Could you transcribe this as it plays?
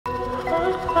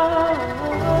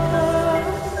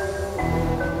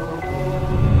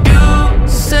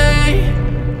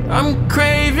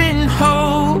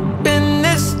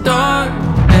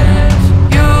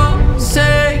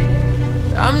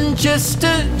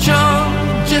jump,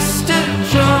 just a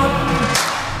jump.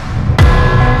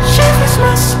 She makes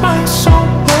my spine so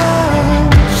well.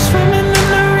 Swimming in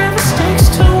the river takes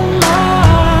too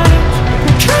much.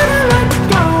 I'm trying to let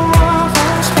go of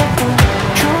us, but the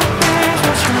truth is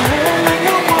what's real and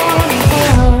no one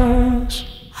else.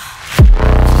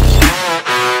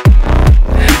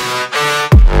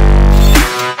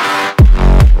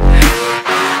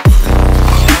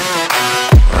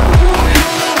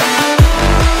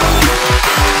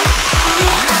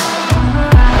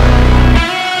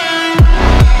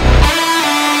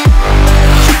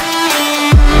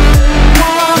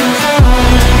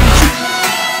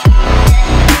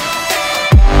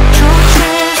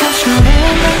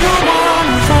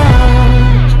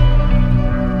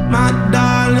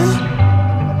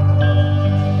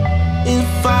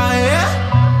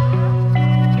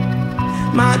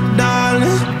 My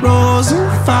darling, rose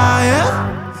and fire.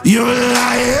 You're a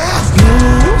liar. You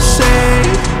say,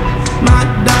 my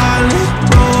darling,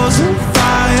 rose and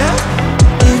fire.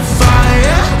 In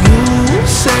fire. You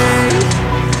say,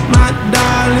 my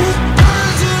darling,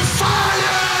 rose and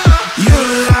fire.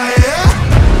 You're a liar.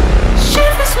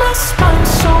 Shivers my spine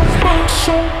so cold,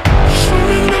 so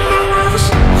swimming in the rivers,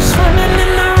 swimming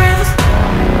in the rivers.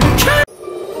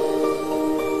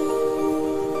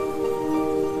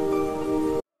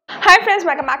 Hi friends,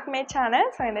 welcome back to my channel.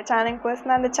 So in the channel person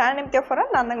and the channel Nithya for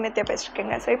நான் Nithya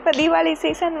பேசிருக்கேங்க. So இப்போ Diwali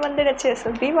season வந்துடுச்சு. So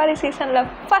Diwali seasonல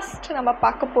first நம்ம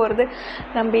பார்க்க போறது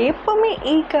நம்ம எப்பவுமே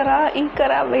ஈகரா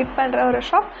wait பண்ற ஒரு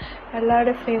ஷாப்,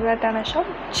 எல்லாரோட ஃபேவரட்டான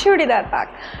ஷாப் CHUDIDHAR PARK.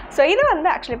 ஸோ இது வந்து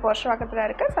ஆக்சுவலி பரசுவாக்கத்தில்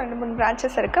இருக்குது. ஸோ 2-3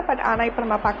 பிரான்ச்சஸ் இருக்குது. பட் ஆனால் இப்போ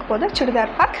நம்ம பார்க்க போது CHUDIDHAR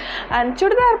PARK. And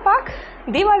CHUDIDHAR PARK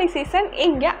Deepavali season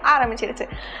இங்கே ஆரம்பிச்சிடுச்சு.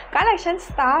 கலெக்ஷன்ஸ்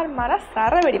தாறுமாற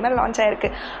சரவெடி மாதிரி லான்ச் ஆகிருக்கு.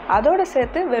 அதோடு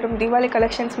சேர்த்து வெறும் தீபாவளி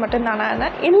கலெக்ஷன்ஸ் மட்டும் தானே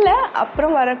இல்லை,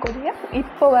 அப்புறம்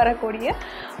இப்போ வரக்கூடிய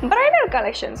பிரைடல்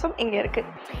கலெக்ஷன்ஸும் இங்கே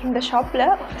இருக்குது. இந்த ஷாப்பில்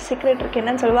ஒரு சீக்ரெட் இருக்குது.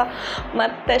 என்னன்னு சொல்லுவா,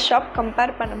 மற்ற ஷாப்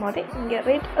கம்பேர் பண்ணும் போது இங்கே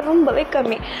ரேட் ரொம்பவே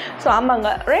கம்மி. ஸோ ஆமாங்க,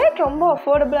 ரேட் ரொம்ப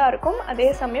அஃபோர்டபுளாக இருக்கும். அதே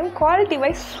சமயம் குவாலிட்டி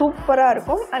வைஸ் சூப்பராக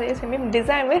இருக்கும். அதே சமயம்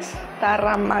டிசைன் வைஸ்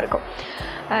தரமாக இருக்கும்.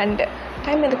 அண்ட்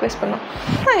டைம் எதுக்கு வேஸ்ட் பண்ணோம்,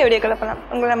 நான் வீடியோக்குள்ளே போகலாம்.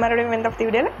 உங்களை மறுபடியும் எண்ட் ஆஃப் தி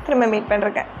வீடியோவில் திரும்ப மீட்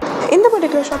பண்ணுறேன். இந்த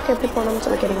பர்டிகுலர் ஷாப்க்கு எப்படி போகணும்னு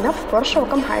சொல்லி கேட்டிங்கன்னா,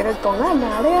 பரசுவாக்கம் ஹைரோட் போங்க. அந்த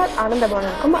அடையார் ஆனந்தபவன்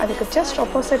இருக்கும். அதுக்கு ஜஸ்ட்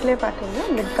ஆப்போசிட்லேயே பார்த்தீங்கன்னா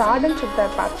இந்த கார்டன் CHUDIDHAR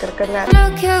பார்க் இருக்குங்க.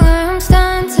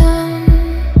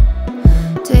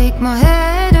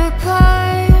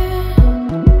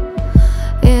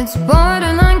 It's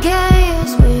borderline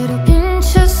chaos with a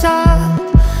pinch of salt.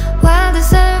 While the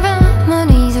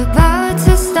ceremony's about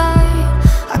to start,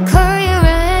 I call you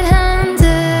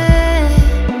red-handed.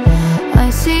 I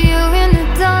see you in the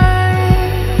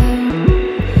dark,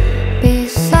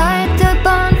 beside the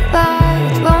bonfire,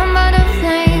 warmed by the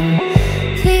flame.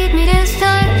 Feed me the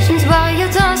instructions while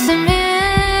you're tossing me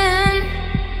in.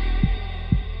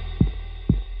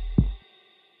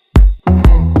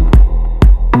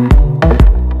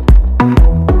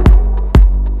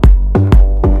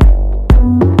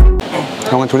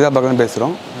 அவங்க CHUDIDHAR பார்க்க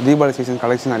பேசுகிறோம். Deepavali season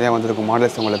collection நிறையா வந்திருக்கும்.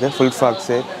 Models உங்களுக்கு full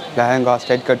frocks, lehenga,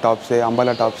 straight cut tops,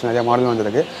 umbrella tops நிறையா model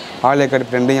வந்திருக்கு. Alia cut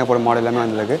ட்ரெண்டிங்காக போகிற மாடல் எல்லாமே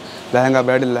வந்திருக்கு. லெஹங்கா,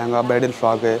 பிரைடல்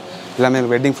ஃப்ராக்கு எல்லாமே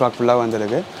வெட்டிங் ஃப்ராக் ஃபுல்லாக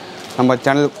வந்திருக்கு. நம்ம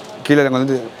சேனல் கீழே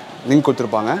வந்து லிங்க்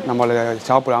கொடுத்துருப்பாங்க. நம்மளோட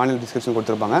ஷாப்பில் ஆன்லைன் டிஸ்கிரிப்ஷன்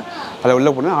கொடுத்துருப்பாங்க. அதில்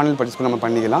உள்ள போனால் ஆன்லைன் பர்ச்சேஸ் கூட நம்ம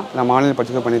பண்ணிக்கலாம். நம்ம ஆன்லைன்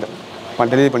பர்ச்சேஸ்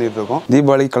டெலிவரி பண்ணிகிட்டு இருக்கோம்.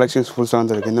 தீபாவளி கலெக்ஷன்ஸ் ஃபுல்ஸாக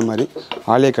வந்திருக்கு. இந்த மாதிரி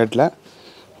ஆலியா கட்டில்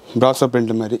ப்ராஸோ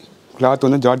பிரிண்ட் மாதிரி கிளாத்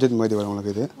வந்து ஜார்ஜெட் மாதிரி வரும்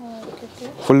உங்களுக்கு. இது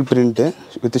ஃபுல் பிரிண்ட்டு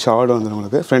வித் ஷார்டு வந்துடும்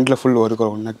உங்களுக்கு. ஃப்ரண்ட்டில் ஃபுல் ஒர்க்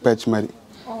வரும், நெக் பேட்ச் மாதிரி.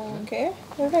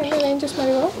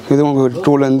 இது உங்களுக்கு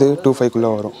 2லேருந்து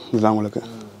 2.5 வரும். இதெல்லாம் உங்களுக்கு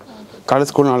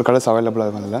கலர்ஸ் கூட 4 கலர்ஸ் அவைலபிளாக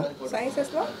இருக்கும். அதில்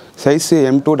சைஸு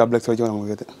M2 XX வரைக்கும் வரும்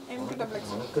உங்களுக்கு. இது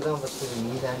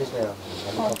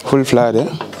ஃபுல் ஃப்ளாரு,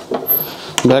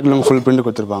 பேக்கில் உங்களுக்கு ஃபுல் பிரிண்ட்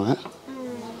கொடுத்துருப்பாங்க.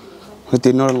 வித்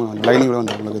இன்னொரு லைனிங் கூட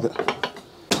வந்துடும் உங்களுக்கு.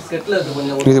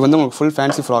 இது வந்து உங்களுக்கு ஃபுல்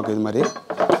ஃபேன்சி ஃப்ராக். இது மாதிரி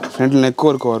ஃப்ரண்ட்டில் நெக்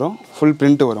ஒர்க் வரும், ஃபுல்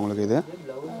பிரிண்ட்டு வரும் உங்களுக்கு. இது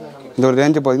இந்த ஒரு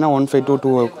ரேஞ்சு பார்த்தீங்கன்னா 1.5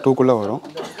 to 2 வரும்.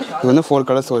 இது வந்து 4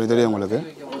 கலர்ஸ் வரும். இதுலேயே உங்களுக்கு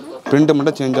பிரிண்ட்டு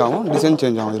மட்டும் சேஞ்ச் ஆகும், டிசைன்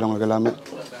சேஞ்ச் ஆகும். இதில் உங்களுக்கு எல்லாமே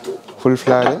ஃபுல்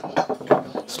ஃப்ளாரு,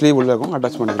 ஸ்லீவ் உள்ளே இருக்கும்,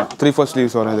 அட்டாச் பண்ணிக்கலாம். 3/4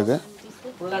 ஸ்லீவ்ஸ் வரும் இதுக்கு.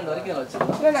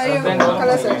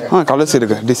 கலர்ஸ்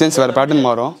இருக்குது, டிசைன்ஸ் வேறு பேட்டர்ன்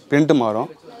மாறும், பிரிண்ட்டு மாறும்.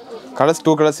 கலர்ஸ்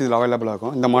 2 கலர்ஸ் இதில் அவைலபிளாக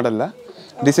இருக்கும். இந்த மாடலில்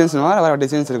டிசைன்ஸ் வேறு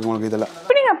டிசைன்ஸ் இருக்குது உங்களுக்கு. இதில்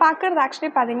பார்க்குறது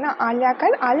ஆக்சுவலி பார்த்தீங்கன்னா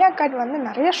ஆலியா கட் வந்து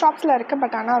நிறைய ஷாப்ஸில் இருக்குது.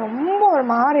 பட் ஆனால் ரொம்ப ஒரு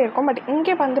மாதிரி இருக்கும். பட்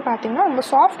இங்கே வந்து பார்த்திங்கன்னா ரொம்ப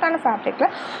சாஃப்டான ஃபேப்ரிக்கில்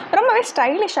ரொம்பவே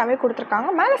ஸ்டைலிஷாகவே கொடுத்துருக்காங்க.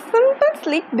 மேலே சிம்பிள்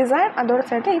ஸ்லீக் டிசைன் அதோட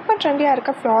சேர்த்து இப்போ ட்ரெண்டியாக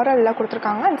இருக்க ஃப்ளாரலில்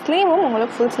கொடுத்துருக்காங்க. அண்ட் ஸ்லீவும்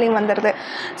உங்களுக்கு ஃபுல் ஸ்லீவ் வந்துடுது.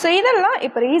 ஸோ இதெல்லாம்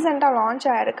இப்போ ரீசெண்டாக லான்ச்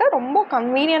ஆகிருக்கு. ரொம்ப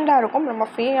கன்வீனியண்ட்டாக இருக்கும், ரொம்ப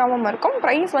ஃப்ரீயாகவும் இருக்கும்.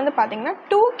 ப்ரைஸ் வந்து பார்த்திங்கன்னா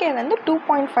 2K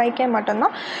 2.5K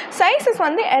மட்டும்தான். சைஸஸ்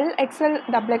வந்து LXL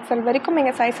XXL வரைக்கும்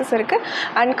இங்கே சைஸஸ் இருக்குது.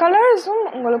 அண்ட் கலர்ஸும்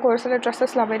உங்களுக்கு ஒரு சில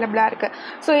ட்ரெஸ்ஸஸில் அவைலபிளாக இருக்குது.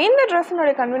 ஸோ இந்த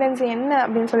ட்ரெஸ்ஸினுடைய கன்வீனியன்ஸ் என்ன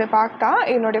அப்படின்னு சொல்லி பார்த்தா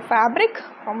இதனுடைய ஃபேப்ரிக்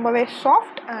ரொம்பவே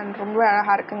சாஃப்ட் அண்ட் ரொம்ப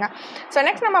அழகாக இருக்குங்க. ஸோ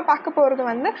நெக்ஸ்ட் நம்ம பார்க்க போகிறது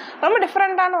வந்து ரொம்ப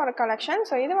டிஃப்ரெண்ட்டான ஒரு கலெக்ஷன்.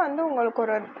 ஸோ இது வந்து உங்களுக்கு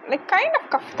ஒரு like kind of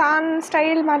kaftan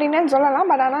style மாதிரினே சொல்லலாம்.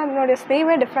 பட் ஆனால் இதனுடைய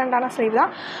ஸ்லீவே டிஃப்ரெண்ட்டான ஸ்லீவ்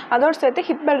தான். அதோடு சேர்த்து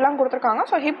ஹிப் பெல்ட்லாம் கொடுத்துருக்காங்க.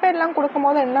 ஸோ ஹிப் பெல்ட்லாம்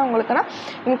கொடுக்கும்போது என்ன உங்களுக்குன்னா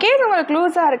இன்கேஸ் உங்களுக்கு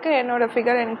லூஸாக இருக்குது, என்னோட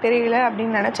ஃபிகர் எனக்கு தெரியல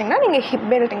அப்படின்னு நினச்சிங்கன்னா நீங்கள் ஹிப்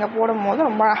பெல்ட் இங்கே போடும்போது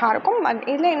ரொம்ப அழகாக இருக்கும். பட்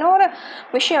இதில் இன்னொரு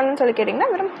விஷயம்னு சொல்லி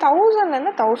கேட்டிங்கன்னா வெறும் 1000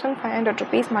 1500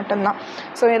 rupees மட்டும்தான்.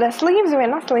 ஸோ இதில் ஸ்லீவ்ஸ்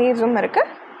வேணால் ஸ்லீவ்ஸும் இருக்குது.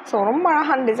 ஸோ ரொம்ப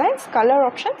அழகான டிசைன்ஸ், கலர்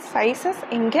ஆப்ஷன்ஸ், சைஸஸ்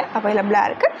இங்கே அவைலபிளாக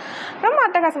இருக்குது. ரொம்ப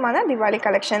அட்டகாசமான Diwali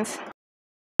collections.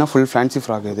 Full fancy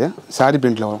frock இது சாரீ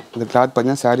பிரிண்ட்டில் வரும். இந்த கிளாத்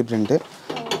பார்த்தீங்கன்னா சாரீ பிரிண்ட்டு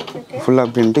ஃபுல்லாக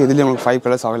பிரிண்ட்டு. இதுலேயும் உங்களுக்கு 5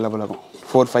 கலர்ஸ் அவைலபிள் இருக்கும்.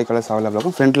 4-5 கலர்ஸ் அவைலபிள்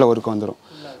இருக்கும். ஃப்ரண்ட்டில் ஒர்க் வந்துடும்.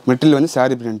 மெட்டீரியல் வந்து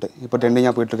சாரீ பிரிண்ட்டு இப்போ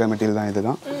ட்ரெண்டிங்காக போயிட்டுருக்க மெட்டீரியல் தான். இது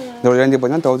தான் இதோட ரேஞ்சு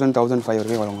பார்த்தீங்கன்னா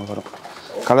 1000-1500 வரைக்கும் வரும்.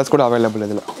 கலர்ஸ் கூட அவைலபிள்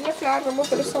இதில்.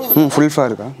 ஃபுல் ஃப்ளார்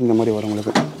இருக்கா இந்த மாதிரி வரும்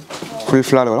உங்களுக்கு. ஃபுல்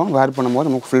ஃப்ளார் வரும். வேர் பண்ணும்போது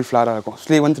நமக்கு ஃபுல் ஃப்ளாராக இருக்கும்.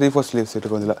 ஸ்லீவ் வந்து 3-4 ஸ்லீவ்ஸ்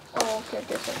இருக்கும் இதில்.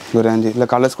 ஒரு ரேஞ்சு இல்லை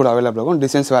கலர்ஸ் கூட அவைலபிள் இருக்கும்.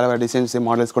 டிசைன்ஸ் வேறு டிசைன்ஸ்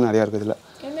மாடல்ஸ் கூட நிறையா இருக்குது இதில்.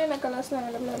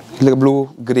 இல்லை ப்ளூ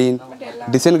க்ரீன்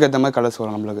டிசைனுக்கு ஏற்ற மாதிரி கலர்ஸ்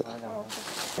வரும் நம்மளுக்கு.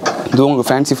 இது உங்களுக்கு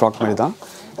ஃபேன்சி ஃப்ராக் மாதிரி தான்.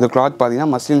 இந்த கிளாத்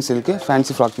பார்த்தீங்கன்னா மஸ்லின் சில்க்கு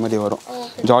ஃபேன்சி ஃப்ராக் மாதிரி வரும்.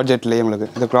 ஜார்ஜெட்லேயே உங்களுக்கு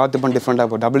இந்த கிளாத் இப்போ டிஃப்ரெண்ட்டாக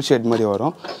இருக்கும். டபுள் ஷேட் மாதிரி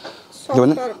வரும். இது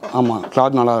வந்து ஆமாம்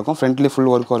கிளாத் நல்லாயிருக்கும். ஃப்ரண்ட்லேயே ஃபுல்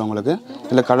ஒர்க் வரும் உங்களுக்கு.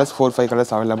 இல்லை கலர்ஸ் 4-5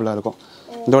 கலர்ஸ் அவைலபிளாக இருக்கும்.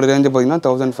 இதோட ரேஞ்சு பார்த்தீங்கன்னா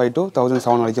 1500 to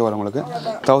 1700 வரைக்கும் வரும் உங்களுக்கு.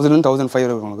 1000-1500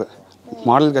 இருக்கும் உங்களுக்கு.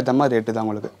 மாடலுக்கு ஏற்ற மாதிரி ரேட்டு தான்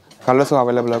உங்களுக்கு. கலர்ஸும்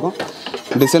அவைலபிளாக இருக்கும்.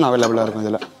 டிசைன் அவைலபிளாக இருக்கும்.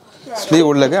 இதில் ஸ்லீவ்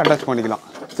உள்ளக்கு அட்டாச் பண்ணிக்கலாம்.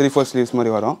 3-4 ஸ்லீவ்ஸ்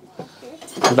மாதிரி வரும்.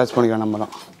 அட்டாச் பண்ணிக்கலாம் நம்ம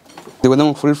தான். இது வந்து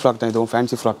உங்களுக்கு ஃபுல் ஃப்ராக் தான். இதுவும்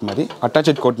ஃபேன்சி ஃப்ராக் மாதிரி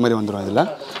அட்டாச்சட் கோட் மாதிரி வந்துடும்.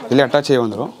 இதில் அட்டாச்சே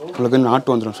வந்துடும் உங்களுக்கு. நாட்டு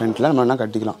வந்துடும் ஃப்ரண்ட்டில். நம்ம என்ன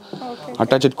கட்டிக்கலாம்.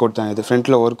 அட்டாச்சட் கோட் தான் இது.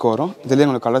 ஃப்ரண்ட்டில் ஒர்க் வரும். இதுலேயே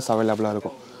உங்களுக்கு கலர்ஸ் அவைலபிளாக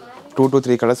இருக்கும். 2 to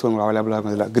 3 கலர்ஸ் உங்களுக்கு அவைலபிளாக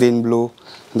இருக்கும். இதில் க்ரீன் ப்ளூ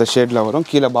இந்த ஷேடில் வரும்.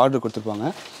 கீழே பார்டர் கொடுத்துருப்பாங்க.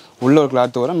 உள்ள ஒரு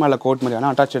கிளாத் வரும். மேலே கோட் மாதிரி.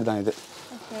 ஆனால் அட்டாச்சட் தான் இது.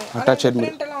 அட்டாச்சட்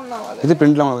மாதிரி இது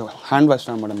பிரிண்ட்லாம் ஹேண்ட் வாஷ்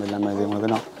தான் மேடம் எல்லாமே. இது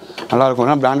உங்களுக்கு தான் நல்லாயிருக்கும்.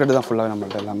 ஏன்னா பிராண்டட் தான் ஃபுல்லாக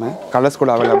நம்மள்ட்ட எல்லாமே. கலர்ஸ்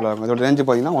கூட அவைலபிளாக இருக்கும். இதோட ரேஞ்சு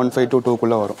பார்த்தீங்கன்னா 1500 to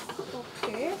 2 வரும்.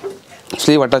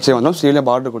 ஸ்லீவ் அட்டாச்சே வந்துடும். ஸ்லீவ்லேயே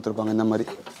பார்டர் கொடுத்துருப்பாங்க இந்த மாதிரி.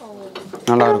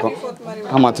 நல்லாயிருக்கும்.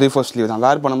 ஆமாம் 3-4 ஸ்லீவ் தான்.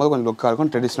 வேர் பண்ணும்போது கொஞ்சம் லுக்காக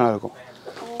இருக்கும். ட்ரெடிஷ்னலாக இருக்கும்.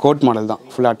 கோட் மாடல் தான்.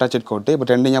 ஃபுல்லாக அட்டாச்சட் கோட்டு. இப்போ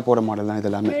ட்ரெண்டிங்காக போகிற மாடல் தான் இது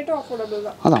எல்லாமே.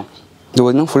 அதான் இது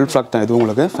வந்து ஃபுல் ஃப்ராக் தான். இது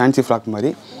உங்களுக்கு ஃபேன்சி ஃப்ராக் மாதிரி.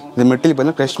 இது மெட்டீரியல்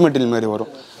பார்த்தீங்கன்னா க்ரஷ் மெட்டீரியல் மாதிரி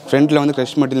வரும். ஃப்ரண்ட்டில் வந்து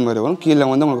க்ரஷ் மெட்டீரியல் மாதிரி வரும். கீழே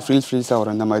வந்து உங்களுக்கு ஃப்ரீஸாக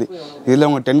வரும் இந்த மாதிரி. இதில்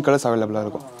உங்களுக்கு 10 கலர்ஸ் அவைலபிளாக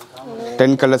இருக்கும்.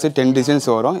 10 கலர்ஸ் 10 டிசைன்ஸ்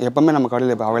வரும். எப்போவுமே நம்ம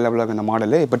கடையில் இப்போ அவைலபிளாக இருக்கும் இந்த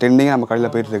மாடல். இப்போ ட்ரெண்டிங்காக நம்ம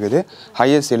கடையில் போயிட்டு இருக்குது.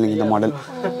 ஹையஸ்ட் செல்லிங் இந்த மாடல்.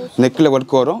 நெக்கில்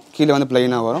ஒர்க் வரும். கீழே வந்து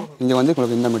ப்ளைனாக வரும். இங்கே வந்து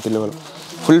உங்களுக்கு இந்த மெட்டீரியல் வரும்.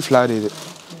 ஃபுல் ஃப்ளார் இது.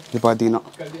 இது பார்த்தீங்கன்னா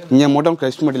இங்கே மட்டும்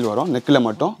க்ரஷ் மெட்டீரியல் வரும். நெக்கில்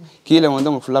மட்டும். கீழே வந்து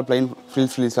உங்களுக்கு ஃபுல்லாக ப்ளைன்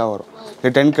ஃப்ரீஸாக வரும்.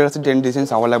 இது 10 கலர்ஸ் 10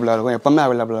 டிசைன்ஸ் அவைலபிளாக இருக்கும். எப்போவுமே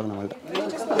அவைலபிளாக இருக்கும் நம்மள்ட்ட.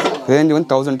 ரேஞ்சு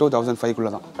வந்து 1000 to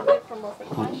 1500 தான்.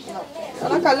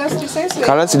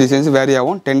 கலர்ஸ் டிசைன்ஸ் வேரி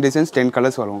ஆகும். 10 டிசைன்ஸ் 10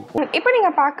 கலர்ஸ் வரும். இப்போ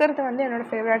நீங்கள் பார்க்குறது வந்து என்னோடய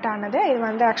ஃபேவரட்டானது. இது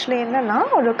வந்து ஆக்சுவலி என்னென்னா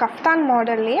ஒரு கஃப்தான்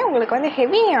மாடல்லையே உங்களுக்கு வந்து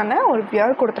ஹெவியான ஒரு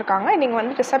வியர் கொடுத்துருக்காங்க. நீங்கள்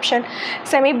வந்து ரிசப்ஷன்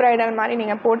செமி பிரைடல் மாதிரி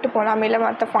நீங்கள் போட்டு போகலாம். இல்லை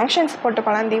மற்ற ஃபங்க்ஷன்ஸ் போட்டு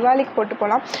போகலாம். தீபாவளிக்கு போட்டு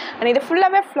போகலாம். அண்ட் இது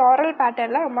ஃபுல்லாகவே ஃப்ளாரல்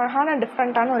பேட்டர்னில் ரொம்ப அழகான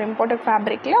டிஃப்ரெண்ட்டான ஒரு இம்போர்ட்டட்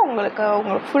ஃபேப்ரிக்கில் உங்களுக்கு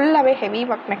ஃபுல்லாகவே ஹெவி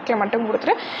ஒர்க் நெக்கில் மட்டும்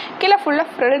கொடுத்துட்டு கீழே ஃபுல்லாக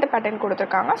ஃப்ரில்டு பேட்டர்ன்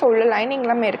கொடுத்துருக்காங்க. ஸோ உள்ள லைனிங்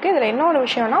எல்லாமே இருக்குது. இதில் இன்னொரு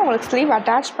விஷயம்னா உங்களுக்கு ஸ்லீவ்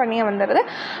அட்டாச் பண்ணியே வந்துடுது.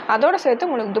 அதோட சேர்த்து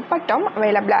உங்களுக்கு துப்பட்டம்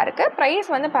அவைலபிளாக இருக்குது. ப்ரைஸ்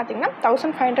வந்து பார்த்தீங்கன்னா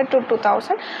 1500 to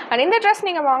 2000. அண்ட் இந்த ட்ரெஸ்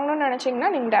நீங்கள் வாங்கணும்னு நினச்சிங்கன்னா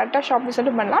நீங்கள் டேரெக்டாக ஷாப் விசிட்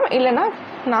பண்ணலாம். இல்லைனா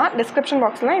நான் டிஸ்கிரிப்ஷன்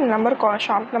பாக்ஸில் இந்த நம்பர்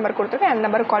ஷாப் நம்பர் கொடுத்துருக்கேன். அந்த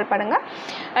நம்பருக்கு கால் பண்ணுங்கள்.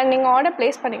 அண்ட் நீங்கள் ஆர்டர்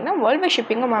ப்ளேஸ் பண்ணிங்கன்னா வேர்ல்டு வைட்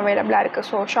ஷிப்பிங்கும் அவைலபிளாக இருக்குது.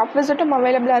 ஸோ ஷாப் விசிட்டும்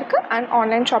அவைலபிளாக இருக்குது அண்ட்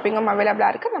ஆன்லைன் ஷாப்பிங்கும்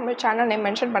அவைலபிளாக இருக்குது. நம்ம சேனல் நேம்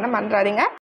மென்ஷன் பண்ண மறந்துடாதீங்க.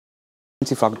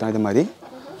 ஃப்ராக் தான் இது மாதிரி.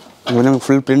 இது வந்து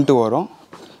ஃபுல் பிரிண்ட்டு வரும்.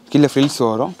 கீழே ஃப்ரில்ஸ்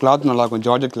வரும். கிளாத் நல்லாயிருக்கும்.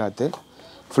 Georgette cloth.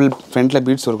 ஃபுல் ஃப்ரண்ட்டில்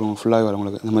பீட்ஸ் இருக்கும். ஃபுல்லாகவே வரும்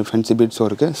உங்களுக்கு. இந்த மாதிரி ஃபேன்சி பீட்ஸும்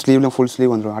இருக்குது. ஸ்லீவ்லையும் ஃபுல்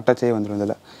ஸ்லீவ் வந்துடும். அட்டாச்சே வந்துடும்.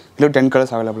 இதில் இல்லை 10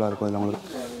 கலர்ஸ் அவைலபிளாக இருக்கும். இதில் உங்களுக்கு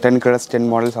 10 கலர்ஸ் 10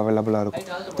 மாடல்ஸ் அவைலபிளாக இருக்கும்.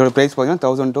 இதோட ப்ரைஸ் பார்த்தீங்கன்னா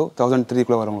 1000 to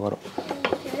 1003 வரும்.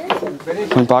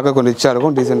 கொஞ்சம் பார்க்க கொஞ்சம் ரிச்சாக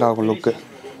இருக்கும். டீசெண்டாக இருக்கும் லுக்கு.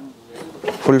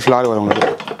 ஃபுல் ஃப்ளார் வரும் உங்களுக்கு.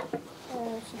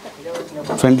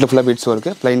 ஃப்ரண்ட்டில் ஃபுல்லாக பீட்ஸும்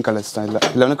இருக்குது. ப்ளைன் கலர்ஸ் தான்.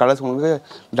 இதில் வந்து கலர்ஸ் உங்களுக்கு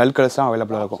டல் கலர்ஸ் தான்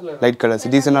அவைலபிளாக இருக்கும். லைட் கலர்ஸ்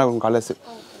டீசெண்டாக இருக்கும் கலர்ஸ்.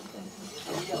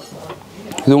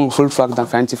 இது உங்களுக்கு ஃபுல் ஃப்ராக் தான்.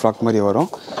 ஃபேன்சி ஃப்ராக் மாதிரி வரும்.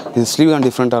 இது ஸ்லீவ் தான்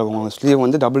டிஃப்ரெண்ட்டாக இருக்கும். உங்களுக்கு ஸ்லீவ்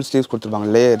வந்து டபுள் ஸ்லீவ்ஸ் கொடுத்துருப்பாங்க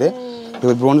லேயரு.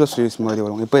 இது ப்ரோன்சோ ஸ்லீவ்ஸ் மாதிரி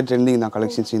வரும். இப்போ ட்ரெண்டிங் தான்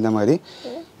கலெக்ஷன்ஸ் இந்த மாதிரி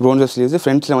ப்ரோன்சோ ஸ்லீவ்ஸ்.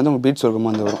 ஃப்ரண்ட்ஸில் வந்து உங்களுக்கு பீட்ஸ் ஒர்க்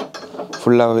வந்து வரும்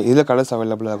ஃபுல்லாகவே. இதில் கலர்ஸ்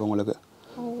அவைலபிளாக இருக்கும் உங்களுக்கு.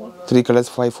 3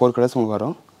 கலர்ஸ் 4 கலர்ஸ் உங்களுக்கு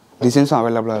வரும். டிசைன்ஸும்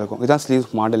அவைலபிளாக இருக்கும். இதுதான் ஸ்லீவ்ஸ்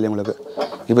மாடல் உங்களுக்கு.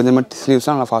 இப்போ இந்த மாதிரி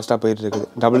ஸ்லீவ்ஸ்லாம் நல்லா ஃபாஸ்ட்டாக போயிட்டு இருக்குது.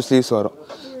 டபுள் ஸ்லீவ்ஸ் வரும்.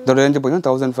 இதோட ரேஞ்சு பார்த்தீங்கன்னா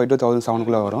 1500 to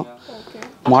 1700 வரும்.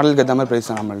 மாடலுக்கு ஏற்ற மாதிரி ப்ரைஸ்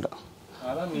தான் நம்மள்ட்ட.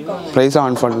 ப்ரைஸாக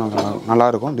அன்ஃபால்ட்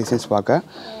நல்லாயிருக்கும் டிசைன்ஸ் பார்க்க.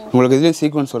 உங்களுக்கு இதுலேயும்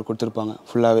சீக்வன்ஸ் ஒர்க் கொடுத்துருப்பாங்க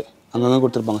ஃபுல்லாகவே. அங்கங்கே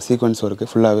கொடுத்துருப்பாங்க சீக்வன்ஸ் ஒர்க்கு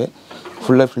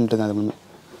ஃபுல்லாக பிரிண்ட்டு தான். அது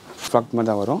ஃப்ராக் மாதிரி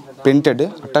தான் வரும். பிரிண்டடு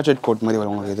அட்டாச்சட் கோட் மாதிரி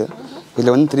வரும் உங்களுக்கு.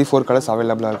 இதில் வந்து 3-4 கலர்ஸ்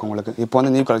அவைலபிளாக இருக்கும் உங்களுக்கு. இப்போ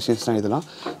வந்து நியூ கலெக்ஷன்ஸ் தான் இதெல்லாம்.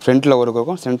 ஃப்ரண்ட்டில் ஒரு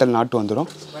இருக்கும், சென்டர் நாட்டு வந்துடும்.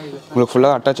 உங்களுக்கு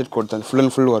ஃபுல்லாக அட்டாச்சட் கோட் தான். ஃபுல்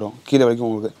அண்ட் ஃபுல் வரும் கீழே வரைக்கும்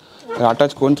உங்களுக்கு.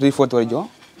 அட்டாச் கோட் 3/4 வரைக்கும்.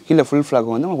 கீழே ஃபுல் ஃப்ளாக்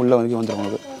வந்து உள்ள வரைக்கும் வந்துடும்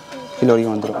உங்களுக்கு. கீழே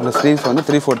வரைக்கும் வந்துடும். இந்த ஸ்லீவ்ஸ் வந்து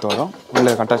 3/4 வரும்.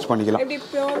 உள்ளே அட்டாச் பண்ணிக்கலாம்.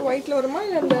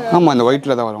 ஆமாம், இந்த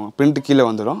ஒயிட்டில் தான் வரும். பிரிண்ட் கீழே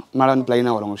வந்துடும். மேலே வந்து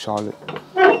ப்ளைனாக வரும் உங்களுக்கு ஷாலு.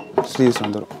 ஸ்லீவ்ஸ்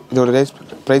வந்துடும். இதோட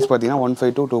ப்ரைஸ் பார்த்தீங்கன்னா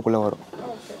 1500 to 2 வரும்.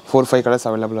 4-5 கலர்ஸ்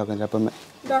அவைலபிளாக இருக்கும் எப்போவுமே.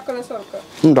 டார்க்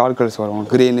கலர்ஸ் வரும்.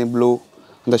 க்ரீனு ப்ளூ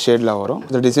இந்த ஷேடில் வரும்.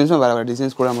 இந்த டிசைன்ஸும் வேறு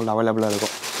டிசைன்ஸ் கூட நம்மளுக்கு அவைலபிளாக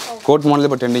இருக்கும். கோட் மாடல்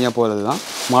இப்போ ட்ரெண்டிங்காக போகிறது தான்.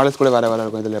 மாடல்ஸ் கூட வேறு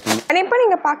இருக்கும் இதில் எப்பவுமே. அண்ட் இப்போ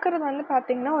நீங்கள் பார்க்குறது வந்து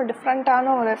பார்த்தீங்கன்னா ஒரு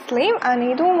டிஃப்ரெண்ட்டான ஒரு ஸ்லீவ். அண்ட்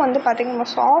இதுவும் வந்து பார்த்தீங்கன்னா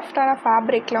சாஃப்டான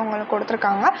ஃபேப்ரிக்கில் உங்களுக்கு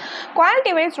கொடுத்துருக்காங்க.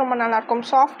 குவாலிட்டி வைஸ் ரொம்ப நல்லாயிருக்கும்.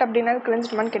 சாஃப்ட் அப்படின்னா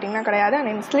கிழிஞ்சிட்டுமான்னு கேட்டிங்கன்னா கிடையாது.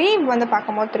 அண்ட் இந்த ஸ்லீவ் வந்து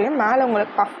பார்க்கும்போது தெரியும். மேலே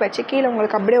உங்களுக்கு பஃப் வச்சு கீழே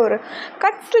உங்களுக்கு அப்படியே ஒரு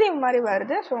கட் ஸ்லீவ் மாதிரி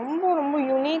வருது. ஸோ ரொம்ப ரொம்ப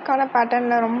யூனிக்கான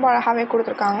பேட்டர்னில் ரொம்ப அழகாகவே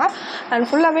கொடுத்துருக்காங்க. அண்ட்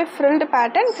ஃபுல்லாகவே ஃப்ரில்டு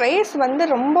பேட்டர்ன். ப்ரைஸ் வந்து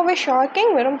ரொம்பவே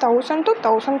ஷாக்கிங். வெறும் 1000 to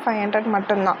 1500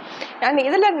 மட்டும்தான். அண்ட்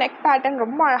இதில் நெக் பேட்டர்ன்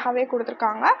ரொம்ப அழகாகவே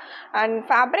கொடுத்துருக்காங்க. And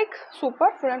fabric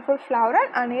super, full and full floral.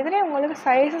 And இதிலே உங்களுக்கு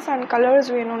சைஸஸ் அண்ட் கலர்ஸ்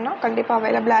வேணும்னா கண்டிப்பாக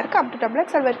அவைலபிளாக இருக்குது. அப் டு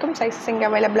XXL வரைக்கும் சைஸஸ் இங்கே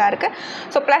அவைலபிளாக இருக்குது.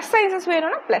 ஸோ ப்ளஸ் சைஸஸ்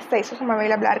வேணும்னா ப்ளஸ் சைஸஸும்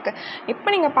அவைலபிளாக இருக்குது.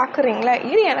 இப்போ நீங்கள் பார்க்குறீங்களா,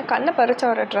 இது எனக்கு கண்ணை பறிச்ச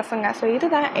ஒரு ட்ரெஸ்ஸுங்க. ஸோ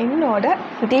இதுதான் என்னோட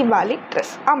தீபாவளி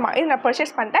ட்ரெஸ். ஆமாம், இது நான்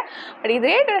பர்ச்சேஸ் பண்ணிட்டேன். பட்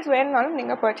இதே ட்ரெஸ் வேணும்னாலும்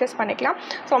நீங்கள் பர்ச்சேஸ் பண்ணிக்கலாம்.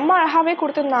 ஸோ ரொம்ப அழகாகவே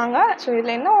கொடுத்துருந்தாங்க. ஸோ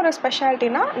இதில் என்ன ஒரு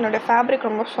ஸ்பெஷாலிட்டினா, என்னோடய ஃபேப்ரிக்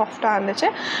ரொம்ப சாஃப்டாக இருந்துச்சு.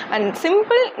 அண்ட்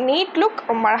சிம்பிள் நீட் லுக்,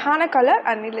 ரொம்ப அழகான கலர்.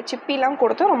 அண்ட் இதில் சிப்பிலாம்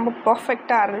கொடுத்து ரொம்ப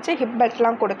பர்ஃபெக்டாக இருந்துச்சு. ஹிப்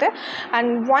பெல்ட்லாம் கொடுத்து. அண்ட்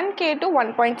 1K to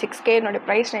 1.6K என்னோடய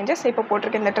ப்ரைஸ் ரேஞ்சஸ் இப்போ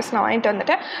போட்டிருக்கேன். இந்த ட்ரெஸ் நான் வாங்கிட்டு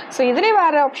வந்துட்டேன். ஸோ இதிலே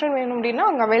வேறு ஆப்ஷன் வேணும் அப்படின்னா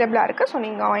அங்கே அவைலபிளாக இருக்குது. ஸோ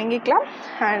நீங்கள் வாங்கிக்கலாம்.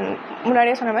 அண்ட்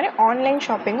முன்னாடியே சொன்ன மாதிரி ஆன்லைன்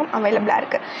ஷாப்பிங்கும் அவைலபிளாக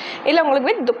இருக்குது. இல்லை உங்களுக்கு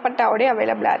வித் துப்பட்டாவோடய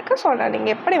அவைலபிளாக இருக்குது. ஸோ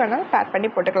நீங்கள் எப்படி வேணாலும் பேர் பண்ணி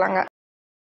போட்டுக்கலாங்க.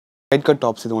 டைட் கட்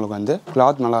டாப்ஸ் இது உங்களுக்கு வந்து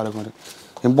கிளாத் நல்லா இருக்கும்.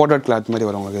 இம்போர்ட்டட் கிளாத் மாதிரி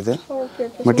வரும் உங்களுக்கு. இது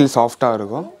மெட்டீரியல் சாஃப்டாக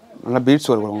இருக்கும். நல்லா பீட்ஸ்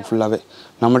வரும் ஃபுல்லாகவே.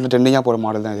 நம்மள்ட்ட ட்ரெண்டிங்காக போகிற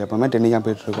மாடல் தான் இது. எப்போவுமே ட்ரெண்டிங்காக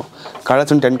போயிட்டுருக்கும்.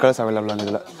 கலர்ஸ் 10 கலர்ஸ் அவைலபிளாக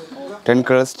இதில். 10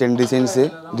 கலர்ஸ் 10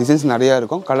 டிசைன்ஸ் நிறையா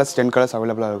இருக்கும். கலர்ஸ் 10 கலர்ஸ்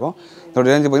அவைலபிளாக இருக்கும். இதோட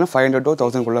ரேஞ்சு பார்த்தீங்கன்னா 500 to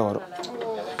 1000 வரும்.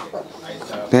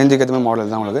 ரேஞ்சுக்கு ஏற்ற மாதிரி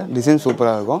மாடல் தான் உங்களுக்கு. டிசைன்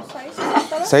சூப்பராக இருக்கும்.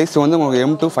 சைஸ் வந்து உங்களுக்கு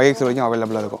M to 5XL வரைக்கும்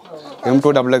அவைலபிளாக இருக்கும். M to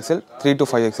XXL 3 to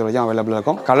 5XL வரைக்கும் அவைலபிளாக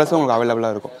இருக்கும். கலர்ஸும் உங்களுக்கு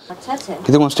அவைலபிளாக இருக்கும்.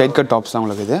 இது கொஞ்சம் ஸ்ட்ரைட் கட் டாப்ஸ் தான்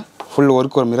உங்களுக்கு. இது ஃபுல்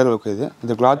ஒர்க், ஒரு மிரர் ஒர்க்.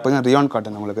 இது கிளாத் பார்த்தீங்கன்னா ரியான்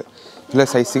காட்டன் உங்களுக்கு. இதில்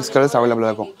சைஸ் 6 கலர்ஸ் அவைலபிளாக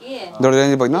இருக்கும். இதோட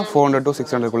ரேஞ்சு பார்த்தீங்கன்னா 400 to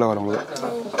 600 வரும் உங்களுக்கு.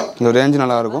 இதோட ரேஞ்சு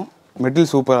நல்லாயிருக்கும்.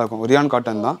 மெட்டீரியல் சூப்பராக இருக்கும். ரியான்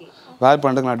காட்டன் தான். வேர்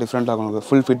பண்ணுறதுக்கு நல்லா டிஃப்ரெண்ட்டாக இருக்கும் உங்களுக்கு.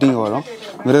 ஃபுல் ஃபிட்டிங் வரும்.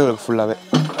 மிரர் ஒர்க் ஃபுல்லாகவே.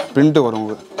 பிரிண்ட்டு வரும்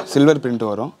உங்களுக்கு. சில்வர் பிரிண்ட்டு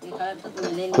வரும்.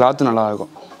 கிளாத்து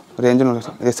நல்லாயிருக்கும். ரேஞ்சு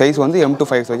நல்லா. இது சைஸ் வந்து M to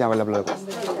 5 வரைக்கும் அவைலபிளாக இருக்கும்.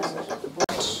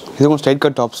 இது கொஞ்சம் ஸ்ட்ரைட்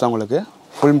கட் டாப்ஸ் தான் உங்களுக்கு.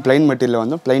 ஃபுல் பிளைன் மெட்டீரியல்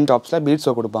வந்து பிளைன் டாப்ஸில்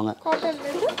பீட்ஸை கொடுப்பாங்க.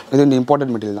 இது வந்து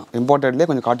இம்போர்ட்டட் மெட்டீரியல் தான். இம்போர்ட்டட்லேயே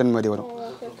கொஞ்சம் காட்டன் மாதிரி வரும்.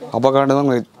 அப்போ காட்டன் தான்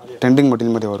உங்களுக்கு ட்ரெண்டிங்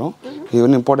மெட்டீரியல் மாதிரி வரும். இது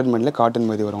வந்து இம்போர்ட்டட் மெட்டீரியல் காட்டன்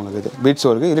மாதிரி வரும் உங்களுக்கு. இது பீட்ஸ்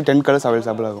இருக்குது. இது 10 கலர்ஸ்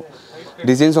அவைலபிளாக இருக்கும்.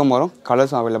 டிசைன்ஸும் வரும்,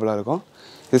 கலர்ஸும் அவைலபிளாக இருக்கும்.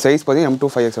 இது சைஸ் பார்த்தீங்கன்னா M to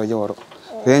 5X வரைக்கும் வரும்.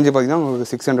 ரேஞ்சு பார்த்தீங்கன்னா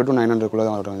உங்களுக்கு 600 to 900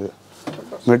 தான் வரும். இது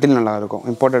மெட்டீரியல் நல்லாயிருக்கும்.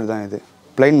 இம்போர்ட்டட் தான். இது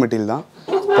ப்ளைன் மெட்டீரியல் தான்.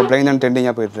 இப்போ ப்ளைன் தான்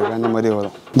ட்ரெண்டிங்காக போயிட்டுருக்கு. அந்த மாதிரி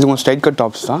வரும். இது கொஞ்சம் ஸ்ட்ரைட் கட்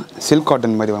டாப்ஸ் தான். சில்க்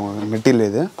காட்டன் மாதிரி வரும் மெட்டீரியல்.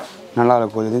 இது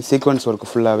நல்லாயிருக்கும். இது சீக்வன்ஸ் ஒர்க்கு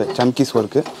ஃபுல்லாகவே. சம்கீஸ்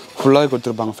ஒர்க்கு ஃபுல்லாகவே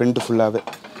கொடுத்துருப்பாங்க. ஃப்ரண்ட்டு ஃபுல்லாகவே.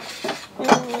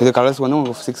 இது கலர்ஸ் வந்து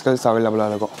உங்களுக்கு 6 கலர்ஸ்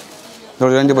அவைலபிளாக இருக்கும்.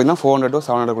 இதோட ரேஞ்சு பார்த்தீங்கன்னா 400 to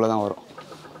 700 தான் வரும்.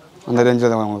 அந்த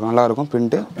ரேஞ்சில் தான் உங்களுக்கு நல்லாயிருக்கும்.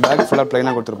 பிரிண்ட்டு பேக் ஃபுல்லாக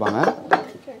ப்ளைனாக கொடுத்துருப்பாங்க.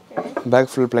 Bag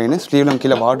full plain. ஸ்லீவில்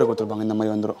கீழே பார்டர் கொடுத்துருப்பாங்க. இந்த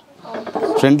மாதிரி வந்துடும்.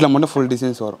 ஃப்ரண்ட்டில் மட்டும் ஃபுல்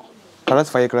டிசைன்ஸ் வரும்.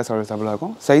 கலர்ஸ் 5 கலர்ஸ் அவைலபிளாக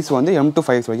இருக்கும். சைஸ் வந்து M to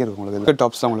 5 வரைக்கும் இருக்கும் உங்களுக்கு.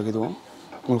 டாப்ஸ் தான் உங்களுக்கு. இதுவும்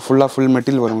உங்களுக்கு ஃபுல்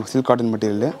மெட்டீரியல் வரும். Silk cotton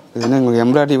material. இது வந்து உங்களுக்கு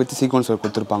எம்ப்ராய்டரி வித் சீக்வன்ஸ் ஒர்க்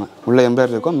கொடுத்துருப்பாங்க. உள்ளே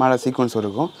எம்ப்ராய்டரி இருக்கும், மேலே சீக்வன்ஸ்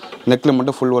இருக்கும். நெக்கில்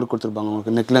மட்டும் ஃபுல் ஒர்க் கொடுத்துருப்பாங்க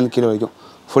உங்களுக்கு. நெக்லேருந்து கீழே வரைக்கும்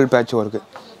ஃபுல் பேட்ச் ஒர்க்கு.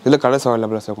 இதில் கலர்ஸ்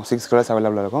அவைலபிளாக இருக்கும். 6 கலர்ஸ்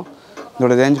அவைலபிளாக இருக்கும்.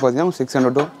 இதோட ரேஞ்ச் பார்த்தீங்கன்னா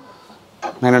 600 to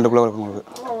 900 இருக்கும் உங்களுக்கு.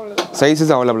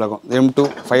 சைஸஸ் அவைலபிளாக இருக்கும். M to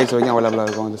 5X வரைக்கும் அவைலபிளாக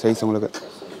இருக்கும். இந்த சைஸ் உங்களுக்கு.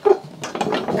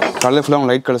 கலர் ஃபுல்லாக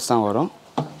லைட் கலர்ஸ் தான் வரும்.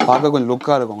 பார்க்க கொஞ்சம்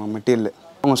லுக்காக இருக்கும் உங்கள் மெட்டீரியல்.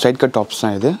 உங்கள் ஸ்ட்ரைட் கட் டாப்ஸ்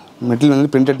தான் இது. மெட்டீரியல்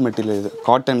வந்து பிரிண்டட் மெட்டீரியல். இது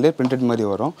காட்டன்லேயே பிரிண்டட் மாதிரி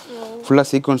வரும். ஃபுல்லாக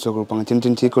சீக்வன்ஸ் ஒர்க் கொடுப்பாங்க.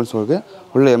 சின்ன சீக்வன்ஸ் ஒர்க்கு.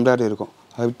 உள்ளே எம்ப்ராய்டரி இருக்கும்.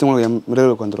 அது வித்து உங்களுக்கு மிரர்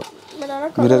ஒர்க் வந்துடும்.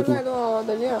 மிரருக்கு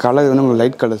ஆகாது இல்லையா? கலர் வந்து உங்களுக்கு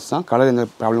லைட் கலர்ஸ் தான், கலர் எந்த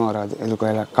ப்ராப்ளமும் வராது. இதுக்கு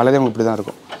கலரே உங்களுக்கு இப்படி தான்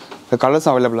இருக்கும். இந்த கலர்ஸ்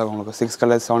அவைலபிளாக இருக்கும் உங்களுக்கு 6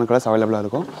 கலர்ஸ் 7 கலர்ஸ் அவைலபிளாக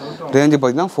இருக்கும். ரேஞ்சு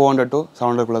பார்த்தீங்கன்னா 400 to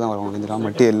 700 தான் வரும் உங்களுக்கு. இந்த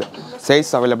மெட்டீரியல்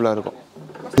சைஸ் அவைலபிளாக இருக்கும்.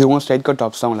 இது உங்களுக்கு ஸ்ட்ரைட் கட்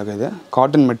டாப்ஸ் தான் உங்களுக்கு. இது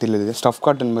காட்டன் மெட்டீரியல், இது ஸ்டஃப்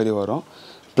காட்டன் மாதிரி வரும்.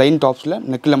 ப்ளைன் டாப்ஸில்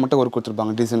நெக்கில் மட்டும் ஒர்க்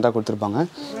கொடுத்துருப்பாங்க, டீசெண்டாக கொடுத்துருப்பாங்க.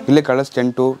 இல்லை கலர்ஸ்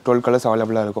 10 to 12 கலர்ஸ்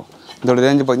அவைலபிளாக இருக்கும். இதோட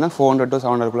ரேஞ்சு பார்த்தீங்கன்னா 400 to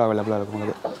 700 அவைலபிளாக இருக்கும்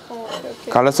உங்களுக்கு.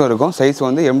 கலர்ஸும் இருக்கும், சைஸ்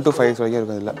வந்து M to 5 வரைக்கும்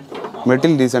இருக்கும். இதில்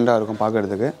மெட்டீரியல் டீசெண்டாக இருக்கும்,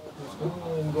 பார்க்குறதுக்கு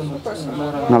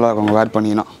நல்லாயிருக்கும் வேர்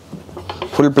பண்ணிங்கன்னா.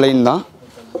 ஃபுல் ப்ளைன் தான்,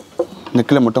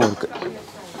 நெக்கில் மட்டும் ஒர்க்கு.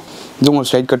 இது உங்களுக்கு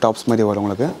ஸ்ட்ரைட் கட் டாப்ஸ் மாதிரி வரும்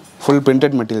உங்களுக்கு. ஃபுல்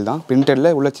பிரிண்டட் மெட்டீரியல் தான். பிரிண்டடில்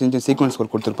உள்ள சின்ன சின்ன சீக்வன்ஸ்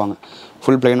ஒர்க் கொடுத்துருப்பாங்க.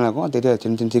 ஃபுல் ப்ளைனாக இருக்கும், அது தெரியாது,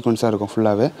 சின்ன சின்ன சீக்வன்ஸாக இருக்கும்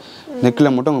ஃபுல்லாகவே. நெக்கில்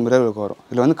மட்டும் உங்கள் மிரர் ஒர்க் வரும்.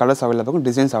 இதில் வந்து கலர்ஸ் அவைலபிளாக இருக்கும்,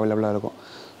 டிசைன்ஸ் அவைலபிளாக இருக்கும்.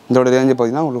 இதோட ரேஞ்சு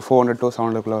பார்த்தீங்கன்னா உங்களுக்கு 400 to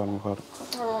 700 வரும்.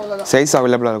 சைஸ்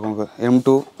அவைலபிளாக இருக்கும் உங்களுக்கு. M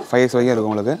to 5 வரைக்கும்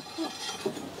இருக்கும் உங்களுக்கு.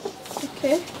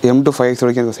 M to 5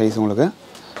 வரைக்கும் இருக்கும் சைஸ் உங்களுக்கு.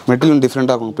 மெட்டீரியல்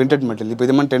டிஃப்ரெண்ட்டாக இருக்கும், பிரிண்டட் மெட்டீரியல். இப்போ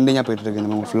இது மாதிரி ட்ரெண்டிங்காக போயிட்டு இருக்குது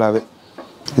இந்த உங்களுக்கு ஃபுல்லாகவே.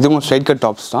 இது உங்களுக்கு ஸ்ட்ரைட் கட்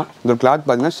டாப்ஸ் தான். இந்த கிளாத்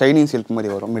பார்த்தீங்கன்னா ஷைனிங் சில்க் மாதிரி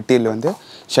வரும். மெட்டீரியல் வந்து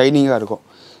ஷைனிங்காக இருக்கும்.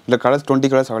 இல்லை கலர்ஸ் 20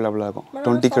 கலர்ஸ் அவைலபிளாக இருக்கும்.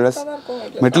 20 கலர்ஸ்.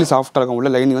 மெட்டீரியல் சாஃப்ட்டாக இருக்கும். உள்ள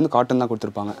லைனிங் வந்து காட்டன் தான்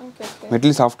கொடுத்துருப்பாங்க.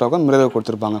 மெட்டீரியல் சாஃப்ட்டாக இருக்கும், மிரர்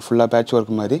கொடுத்துருப்பாங்க ஃபுல்லாக பேட்ச்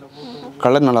ஒர்க் மாதிரி.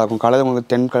 கலர் நல்லாயிருக்கும். கலர் உங்களுக்கு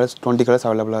 10 கலர்ஸ் 20 கலர்ஸ்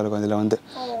அவைலபிளாக இருக்கும். இதில் வந்து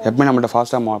எப்பவுமே நம்மகிட்ட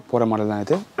ஃபாஸ்ட்டாக போகிற மாடல் தான்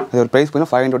இது. இது ஒரு ப்ரைஸ்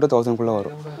பார்த்தீங்கன்னா 500 to 1000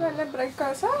 வரும்.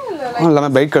 எல்லாமே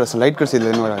பிரைட் கலர்ஸ், லைட் கலர்ஸ் இதில்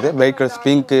எதுவும் வராது. Bright colours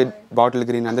pink, bottle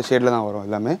green அந்த ஷேடில் தான் வரும்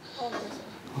எல்லாமே.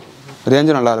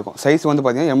 ரேஞ்சும் நல்லாயிருக்கும். சைஸ் வந்து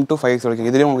பார்த்தீங்கன்னா M to 5 வரைக்கும்.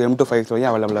 இதுலேயும் உங்களுக்கு M to 5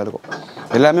 வரைக்கும் அவைலபிளாக இருக்கும்.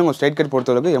 எல்லாமே உங்கள் ஸ்ட்ரைட் கட்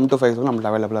பொறுத்தவரைக்கும் M to 5 வரைக்கும்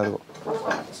நம்மளுக்கு அவைலபிளாக இருக்கும்.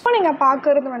 இப்போ நீங்கள்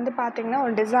பார்க்குறது வந்து பார்த்தீங்கன்னா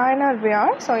ஒரு டிசைனர்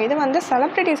வியர். ஸோ இது வந்து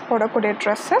செலிப்ரிட்டிஸ் போடக்கூடிய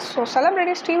ட்ரெஸ்ஸஸ். ஸோ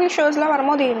செலிப்ரிட்டிஸ் டிவி ஷோஸ்லாம்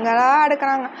வரும்போது எங்கெல்லாம்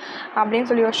எடுக்கிறாங்க அப்படின்னு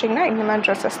சொல்லி யோசிச்சிங்கன்னா இந்த மாதிரி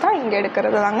ட்ரெஸ்ஸஸ் தான் இங்கே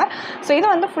எடுக்கிறது தாங்க. ஸோ இது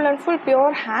வந்து full and full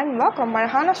pure hand work, ரொம்ப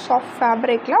அழகான சாஃப்ட்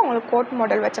ஃபேப்ரிக்கில் உங்களுக்கு கோட்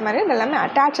மாடல் வச்ச மாதிரி இது எல்லாமே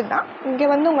அட்டாச்சு தான். இங்கே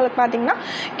வந்து உங்களுக்கு பார்த்தீங்கன்னா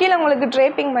கீழே உங்களுக்கு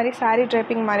ட்ரேப்பிங் மாதிரி, சாரீ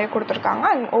ட்ரேப்பிங் மாதிரியே கொடுத்துருக்காங்க.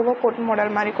 அண்ட் ஓவர் கோட்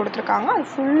மாடல் மாதிரி கொடுத்துருக்காங்க. அது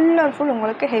ஃபுல் அண்ட் ஃபுல்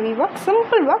உங்களுக்கு ஹெவி ஒர்க்,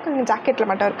 சிம்பிள் ஒர்க் இங்கே ஜாக்கெட்டில்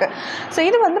மட்டும் இருக்குது. ஸோ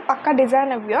இது வந்து பக்கா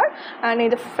டிசைனர் வியர். அண்ட்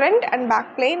இது ஃப்ரண்ட் அண்ட் பேக்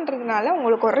பிளேன்றதுனால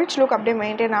உங்களுக்கு ஒரு ரிச் லுக் அப்படியே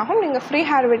மெயின்டைன் ஆகும். நீங்கள் ஃப்ரீ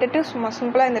ஹேர் விட்டுட்டு சும்மா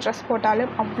சிம்பிளாக இந்த ட்ரெஸ்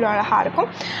போட்டாலும் அவ்வளோ அழகாக இருக்கும்.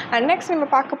 அண்ட் நெக்ஸ்ட் நம்ம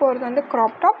பார்க்க போகிறது வந்து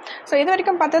க்ராப் டாப். ஸோ இது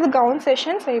வரைக்கும் பார்த்தது கவுன்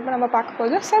செஷன். ஸோ இப்போ நம்ம பார்க்க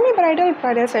போகிறது செமி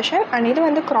ப்ரைடல் செஷன். அண்ட் இது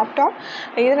வந்து க்ராப் டாப்.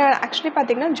 இதில் ஆக்சுவலி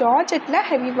பார்த்தீங்கன்னா ஜார்ஜெட்டில்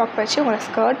ஹெவி ஒர்க் வச்சு உங்களுக்கு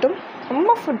ஸ்கர்ட்டும்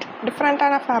ரொம்ப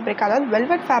டிஃப்ரெண்ட்டான ஃபேப்ரிக், அதாவது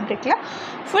வெல்வெட் ஃபேப்ரிக்கில்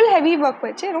ஃபுல் ஹெவி ஒர்க்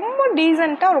வச்சு ரொம்ப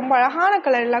டீசெண்டாக ரொம்ப அழகான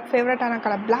கலர், எல்லாம் ஃபேவரட்டான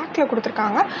கலர் பிளாக்கில்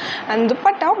கொடுத்துருக்காங்க. அண்ட்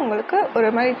துப்பட்டா உங்களுக்கு ஒரு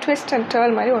மாதிரி ட்விஸ்ட் அண்ட்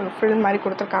டர்ல் மாதிரி ஒரு ஃபில் மாதிரி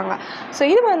கொடுத்துருக்காங்க. ஸோ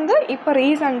இது வந்து இப்போ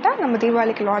ரீசெண்டாக நம்ம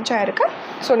தீபாவளிக்கு லான்ச் ஆகிருக்கு.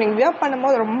 ஸோ நீங்கள் வியர்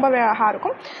பண்ணும்போது ரொம்பவே அழகாக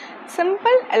இருக்கும்.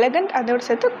 சிம்பிள் எலகண்ட், அதோடு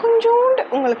சேர்த்து கொஞ்சோண்டு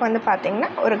உங்களுக்கு வந்து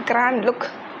பார்த்திங்கன்னா ஒரு கிராண்ட் லுக்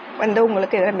வந்து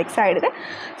உங்களுக்கு இதில் மிக்ஸ் ஆகிடுது.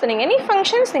 ஸோ நீங்கள் எனி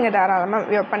ஃபங்க்ஷன்ஸ் நீங்கள் தாராளமாக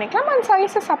வியர் பண்ணிக்கலாம். And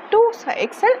sizes up to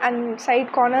XL and side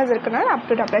corners இருக்குனால up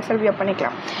to XL wear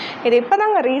பண்ணிக்கலாம். இது இப்போ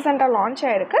தாங்க ரீசெண்டாக லான்ச்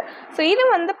ஆகிருக்கு. ஸோ இது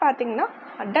வந்து பார்த்திங்கன்னா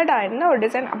அடடா என்ன ஒரு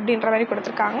டிசைன் அப்படின்ற மாதிரி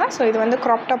கொடுத்துருக்காங்க. ஸோ இது வந்து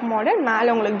க்ராப் டாப் மாடல். மேலே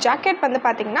உங்களுக்கு ஜாக்கெட் வந்து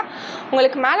பார்த்திங்கன்னா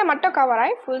உங்களுக்கு மேலே மட்டும் கவர்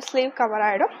ஆகி ஃபுல் ஸ்லீவ் கவர்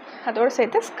ஆகிடும். அதோடு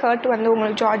சேர்த்து ஸ்கர்ட் வந்து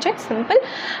உங்களுக்கு ஜார்ஜெட் சிம்பிள்.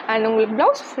 அண்ட் உங்களுக்கு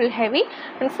ப்ளவுஸ் ஃபுல் ஹெவி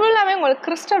அண்ட் ஃபுல்லாகவே உங்களுக்கு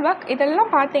கிறிஸ்டல் ஒர்க்.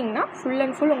 இதெல்லாம் பார்த்தீங்கன்னா ஃபுல்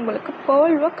அண்ட் ஃபுல் உங்களுக்கு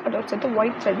பேர்ல் ஒர்க், அதோடு சேர்த்து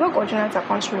white thread work, original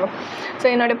சக்கான்ஸ்டல் work. So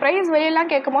என்னோடய ப்ரைஸ்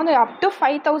வெளியெல்லாம் கேட்கும் போது அப் டு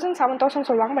 5000 7000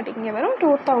 சொல்லுவாங்க. பட் இங்கே வெறும்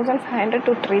 2500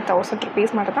 to 3000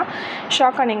 rupees மட்டும் தான்.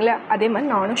 ஷாக் ஆனீங்களே, அதே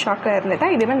மாதிரி நானும் ஷாக்காக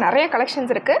இருந்தேன். இதுவே நிறைய கலெக்ஷன்ஸ்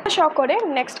இருக்குது. ஷாக்கோட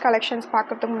நெக்ஸ்ட் கலெக்ஷன்ஸ்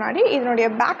பார்க்கறதுக்கு முன்னாடி இதனுடைய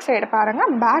பேக் சைடு பாருங்கள்.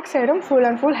 பேக் சைடும் ஃபுல்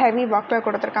அண்ட் ஃபுல் ஹெவி ஒர்க்கில்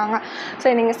கொடுத்துருக்காங்க.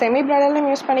 ஸோ நீங்கள் செமி ப்ரைடலும்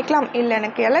யூஸ் பண்ணிக்கலாம். இல்லை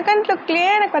எனக்கு எலகண்ட்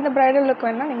லுக்லேயே எனக்கு வந்து ப்ரைடல் லுக்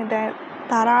வேணால் நீங்கள்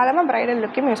தாராளமாக ப்ரைடல்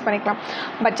லுக்கையும் யூஸ் பண்ணிக்கலாம்.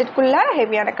 பட்ஜெட்குள்ளே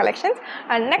ஹெவியான கலெக்ஷன்ஸ்.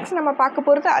 அண்ட் நெக்ஸ்ட் நம்ம பார்க்க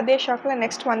போகிறது அதே ஷாப்பில்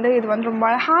நெக்ஸ்ட் வந்து இது வந்து ரொம்ப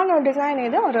அழகான ஒரு டிசைன்.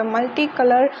 இது ஒரு மல்டி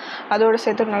கலர், அதோடு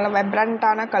சேர்த்து நல்ல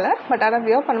வைப்ரண்ட்டான கலர். பட் ஆனால்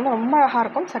வியர் பண்ணும்போது ரொம்ப அழகாக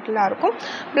இருக்கும், சட்டிலாக இருக்கும்.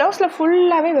 ப்ளவுஸில்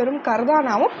ஃபுல்லாகவே வெறும்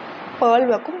கர்தானாவும்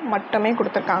பேர்ல் ஒர்க்கும் மட்டுமே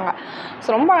கொடுத்துருக்காங்க. ஸோ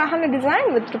ரொம்ப அழகான டிசைன்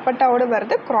வித் துப்பட்டாவோடு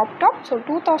வருது. Crop top. So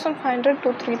 2500 to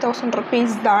 3000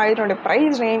 rupees தான் இதனுடைய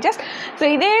ப்ரைஸ் ரேஞ்சஸ். ஸோ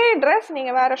இதே ட்ரெஸ்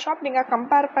நீங்கள் வேறு ஷாப் நீங்கள்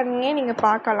கம்பேர் பண்ணியே நீங்கள்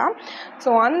பார்க்கலாம். ஸோ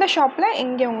அந்த ஷாப்பில்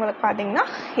இங்கே உங்களுக்கு பார்த்தீங்கன்னா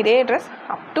இதே ட்ரெஸ்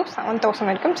அப் டு 7000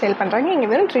 வரைக்கும் சேல் பண்ணுறாங்க. இங்கே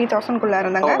வெறும் 3000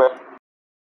 இருந்தாங்க.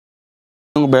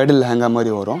 உங்களுக்கு பிரைடல் லெஹங்கா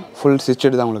மாதிரி வரும். ஃபுல்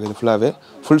ஸ்டிச்சட் தான் உங்களுக்கு. இது ஃபுல்லாகவே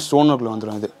ஃபுல் ஸ்டோன் ஒர்க்கில்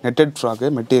வந்துடும். இது நெட்டட்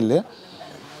ஃப்ராக்கு மெட்டீரியல்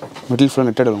ஃபுல்லாக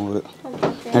நெட்டட் வரும் உங்களுக்கு.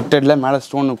 நெட்டடில் மேலே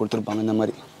ஸ்டோன் கொடுத்துருப்பாங்க. இந்த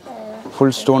மாதிரி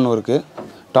ஃபுல் ஸ்டோன் ஒர்க்கு.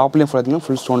 டாப்லேயும் பார்த்தீங்கன்னா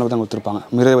ஃபுல் ஸ்டோன் ஒர்க் தான் கொடுத்துருப்பாங்க.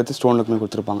 மிரர் வச்சு ஸ்டோன் ஒர்க்குமே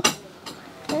கொடுத்துருப்பாங்க.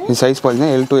 இது சைஸ் பார்த்தீங்கன்னா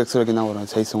L to XL வரைக்கும் தான் வரும்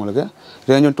சைஸ் உங்களுக்கு.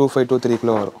 ரேஞ்சும் 2500 to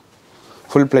 3 வரும்.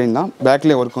 ஃபுல் பிளைன் தான்.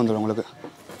 பேக்லேயே ஒர்க் வந்துடும் உங்களுக்கு.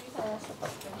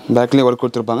 பேக்லேயும் ஒர்க்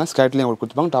கொடுத்துருப்பாங்க, ஸ்கர்ட்லேயும் ஒர்க்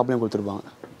கொடுத்துருப்பாங்க, டாப்லேயும் கொடுத்துருப்பாங்க.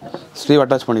 ஸ்லீவ்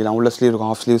அட்டாச் பண்ணிக்கலாம். உள்ள ஸ்லீவ்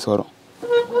இருக்கும், ஆஃப் ஸ்லீவ்ஸ் வரும்.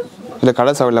 இதில்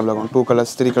கலர்ஸ் அவைலபிள் ஆகும் 2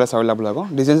 கலர்ஸ் 3 கலர்ஸ் அவைலபிள் ஆகும்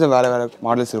டிசைன்ஸும் வேறு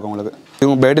மாடல்ஸ் இருக்கும் உங்களுக்கு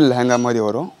இவங்க பிரைடல் லெஹங்கா மாதிரி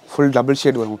வரும் ஃபுல் டபுள்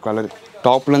ஷேட் வரும் கலர்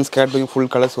டாப்லேருந்து ஸ்கேட் வரைக்கும் ஃபுல்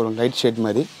கலர்ஸ் வரும் லைட் ஷேட்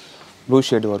மாதிரி ப்ளூ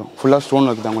ஷேட் வரும் ஃபுல்லாக ஸ்டோன்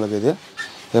ஒர்க் தான் உங்களுக்கு இது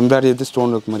எம்ப்ராய்டரி எடுத்து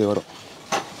ஸ்டோன் ஒர்க் மாதிரி வரும்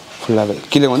ஃபுல்லாகவே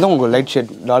கீழே வந்து உங்களுக்கு லைட்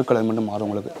ஷேட் டார்க் கலர் மட்டும் மாறும்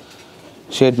உங்களுக்கு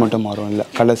ஷேட் மட்டும் மாறும் இல்லை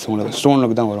கலர்ஸ் உங்களுக்கு ஸ்டோன்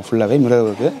ஒர்க் தான் வரும் ஃபுல்லாகவே மிரர்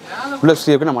ஒர்க்கு ஃபுல்லாக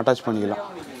ஸ்லீவுக்கு நம்ம அட்டாச் பண்ணிக்கலாம்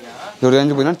இது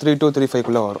ரேஞ்சு பார்த்தீங்கன்னா 3 to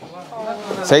 3.5 வரும்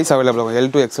சைஸ் அவைலபிள் ஆகும் L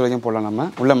to XL வரைக்கும் போடலாம் நம்ம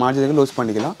உள்ள மார்ஜினுக்கு லூஸ்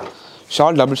பண்ணிக்கலாம்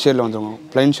ஷால் டபுள் ஷேடில் வந்துடும்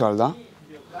ப்ளைன் ஷால் தான்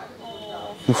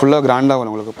ஃபுல்லாக கிராண்டாக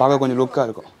வரும் உங்களுக்கு பார்க்க கொஞ்சம் லுக்காக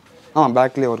இருக்கும்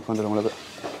பேக்லேயே ஒர்க் வந்துடும் உங்களுக்கு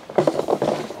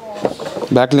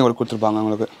பேக்லேயும் ஒர்க் கொடுத்துருப்பாங்க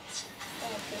உங்களுக்கு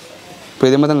இப்போ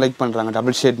இதே மாதிரி தான் லைக் பண்ணுறாங்க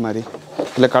டபுள் ஷேட் மாதிரி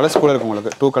இல்லை கலர்ஸ் கூட இருக்கும்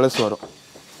உங்களுக்கு 2 கலர்ஸ் வரும்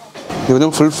இது வந்து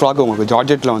ஃபுல் ஃப்ராக் உங்களுக்கு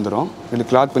ஜார்ஜெட்டில் வந்துடும் இது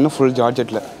கிளாத் பண்ணி ஃபுல்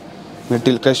ஜார்ஜெட்டில்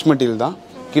மெட்டீரியல் க்ரஷ் மெட்டீரியல் தான்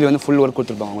கீழே வந்து ஃபுல் ஒர்க்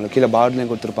கொடுத்துருப்பாங்க உங்களுக்கு கீழே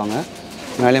பார்டர்லேயும் கொடுத்துருப்பாங்க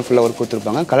மேலேயும் ஃபுல்லாக ஒர்க்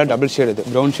கொடுத்துருப்பாங்க கலர் டபுள் ஷேட் இது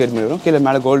ப்ரௌன் ஷேட் மாதிரி வரும் கீழே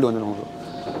மேலே கோல்டு வந்துடும் உங்களுக்கு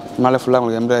மேலே ஃபுல்லாக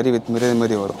உங்களுக்கு எம்ப்ராய்டரி வித் மிரர்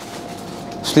மாதிரி வரும்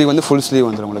ஸ்லீவ் வந்து ஃபுல் ஸ்லீவ்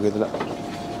வந்துடும் உங்களுக்கு இதில்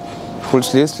ஃபுல்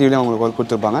ஸ்லீவ்லேயும் உங்களுக்கு ஒர்க்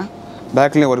கொடுத்துருப்பாங்க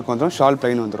பேக்லேயும் ஒர்க் வந்துடும் ஷால்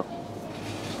ப்ளைன் வந்துடும்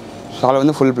ஷால்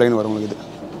வந்து ஃபுல் ப்ளைன் வரும் உங்களுக்கு இது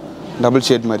டபுள்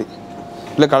ஷேட் மாதிரி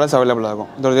இல்லை கலர்ஸ் அவைலபிள் ஆகும்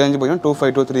இதோட ரேஞ்சு பார்த்தீங்கன்னா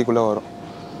 2.5 to 3 வரும்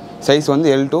சைஸ் வந்து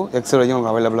L to XL வரைக்கும்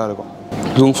உங்களுக்கு அவைலபிளாக இருக்கும்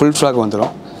இதுவும் ஃபுல் ஃப்ளாக்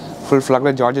வந்துடும் ஃபுல்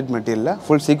ஃப்ளாக்கில் ஜார்ஜெட் மெட்டீரியலில்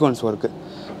ஃபுல் சீக்வன்ஸ் ஒர்க்கு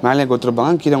மேலே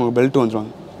கொடுத்துருப்பாங்க கீழே உங்களுக்கு பெல்ட் வந்துடும்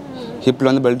ஹிப்பில்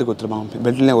வந்து பெல்ட் கொடுத்துருப்பாங்க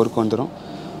பெல்ட்லேயே ஒர்க் வந்துடும்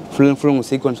ஃபுல் அண்ட் ஃபுல்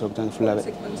உங்களுக்கு சீக்வன்ஸ் ஒர்க் தான்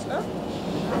ஃபுல்லாகவே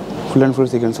full and full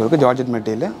sequence work georgette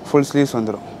material full sleeves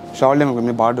வந்துடும் ஷால்லேயே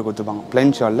உங்களுக்கு பார்டர் கொடுத்துருப்பாங்க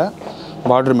ப்ளைன் ஷாலில்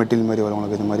பார்டர் மெட்டீரியல் மாதிரி வரும்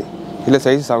உங்களுக்கு இது மாதிரி இல்லை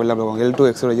சைஸ் அவைலபிள் ஆகும் L to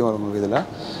XL வரைக்கும் வரும் உங்களுக்கு இதில்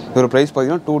இதோட ப்ரைஸ்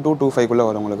பார்த்தீங்கன்னா 2 to 2.5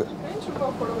 வரும் உங்களுக்கு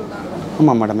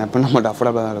ஆமாம் மேடம் எப்படின்னா மட்டும்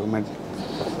அஃபோர்டபுளாக தான் இருக்கும்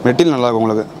மெட்டீரியல் நல்லாயிருக்கும்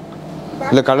உங்களுக்கு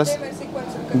இல்லை கலர்ஸ்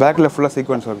பேக்கில் ஃபுல்லாக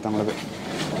சீக்வன்ஸ் ஒர்க் தான் உங்களுக்கு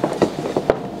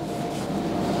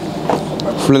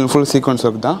full and full sequence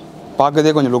work தான்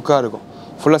பார்க்கறதே கொஞ்சம் லுக்காக இருக்கும்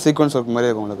ஃபுல்லாக சீக்வன்ஸ் ஒர்க் மாதிரி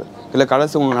இருக்கும் உங்களுக்கு இல்லை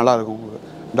கலர்ஸ் உங்களுக்கு நல்லாயிருக்கும் உங்களுக்கு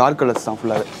டார்க் கலர்ஸ் தான்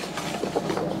ஃபுல்லாகவே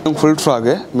ஃபுல்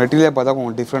ஃப்ராக்கு மெட்டீரியல் பார்த்தா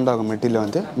உங்களுக்கு டிஃப்ரெண்ட்டாக இருக்கும் மெட்டீரியல்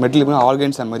வந்து மெட்டீரியல்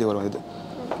ஆர்கன்ஸ் அந்த மாதிரி வரும் இது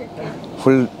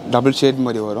ஃபுல் டபுள் ஷேட்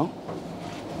மாதிரி வரும்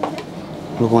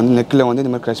உங்களுக்கு வந்து நெக்கில் வந்து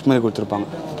இந்த மாதிரி க்ரஷ் மாதிரி கொடுத்துருப்பாங்க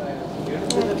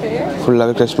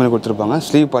ஃபுல்லாகவே க்ரஷ் மாதிரி கொடுத்துருப்பாங்க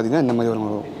ஸ்லீவ் பார்த்தீங்கன்னா இந்த மாதிரி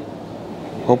வரும்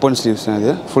ஓப்பன் ஸ்லீவ்ஸ் தான்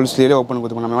இது ஃபுல் ஸ்லீவ்லேயே ஓப்பன்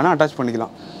கொடுத்துருப்பாங்க நம்ம வேணால் அட்டாச்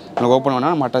பண்ணிக்கலாம் நமக்கு ஓப்பன்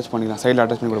வேணால் நம்ம அட்டாச் பண்ணிக்கலாம் சைடில்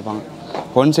அட்டாச் பண்ணி கொடுப்பாங்க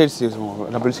ஒன் சைட் ஸ்லீவ்ஸ்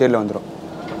டபுள் ஷேடில் வந்துடும்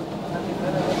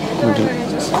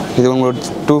இது உங்களுக்கு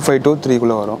 2.5 to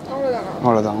 3 வரும்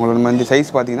அவ்வளோதான் உங்களுக்கு வந்து சைஸ்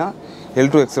பார்த்தீங்கன்னா L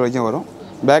to XL வரைக்கும் வரும்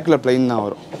பேக்கில் ப்ளைன் தான்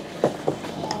வரும்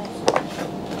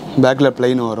பேக்கில்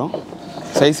ப்ளைன் வரும்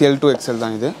சைஸ் L to XL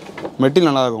தான் இது மெட்டீரியல்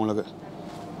நல்லாயிருக்கும் உங்களுக்கு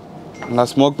நல்லா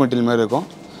ஸ்மோக் மெட்டீரியல் மாதிரி இருக்கும்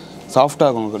சாஃப்டாக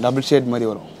இருக்கும் உங்களுக்கு டபுள் ஷேட் மாதிரி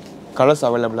வரும் கலர்ஸ்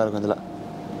அவைலபிளாக இருக்கும் இதில்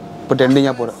இப்போ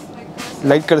ட்ரெண்டிங்காக போகிற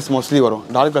லைட் கலர்ஸ் மோஸ்ட்லி வரும்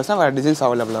டார்க் கலர்ஸ் தான் வேறு டிசைன்ஸ்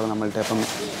அவைலபிளாக இருக்கும் நம்மள்ட்ட எப்பவுமே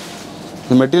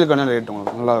இந்த மெட்டீரியலுக்கான ரேட்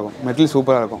உங்களுக்கு நல்லாயிருக்கும் மெட்டீரியல்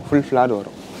சூப்பராக இருக்கும் ஃபுல் ஃப்ளாட்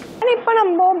வரும் இப்போ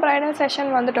நம்ம பிரைடல் செஷன்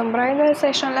வந்துட்டோம் பிரைடல்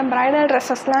செஷனில் பிரைடல்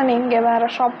ட்ரெஸ்ஸஸ்லாம் நீங்கள் வேறு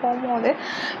ஷாப் போகும்போது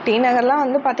டி நகர்லாம்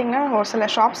வந்து பார்த்திங்கன்னா ஒரு சில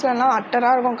ஷாப்ஸ்லாம்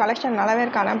அட்டராக இருக்கும் கலெக்ஷன் நல்லாவே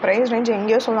இருக்குது ஆனால் ப்ரைஸ் ரேஞ்ச்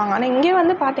எங்கேயோ சொல்லுவாங்க ஆனால் இங்கே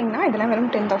வந்து பார்த்திங்கன்னா இதெல்லாம்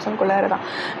வெறும் 10,000 தான்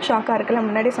ஷாக்காக இருக்குல்ல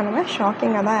முன்னாடி சொன்னோம்னா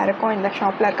ஷாக்கிங்காக தான் இருக்கும் இந்த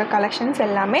ஷாப்பில் இருக்க கலெக்ஷன்ஸ்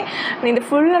எல்லாமே இது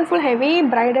full and full heavy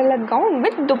bridal gown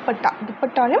with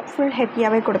துப்பட்டாலையும் full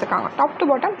ஹெவியாகவே கொடுத்துருக்காங்க top to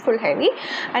bottom full heavy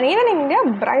and இதை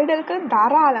நீங்கள் பிரைடலுக்கு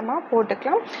தாராளமாக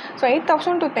போட்டுக்கலாம் ஸோ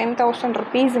 8,000 to 10,000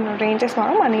 rupees ரேஞ்சஸ்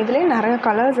வரும் அண்ட் இதுலேயே நிறைய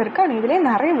கலர்ஸ் இருக்குது அண்ட் இதுலேயே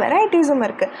நிறைய வெரைட்டிஸும்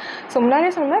இருக்குது ஸோ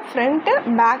முன்னாடியே சொன்னால் front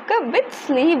back with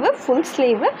sleeve full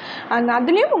sleeve and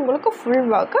அதுலேயும் உங்களுக்கு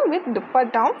full work with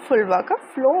துப்பட்டாவும் full work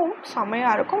ஃப்ளோவும்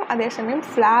செம்மையாக இருக்கும் அதே சமயம்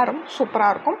ஃப்ளாரும்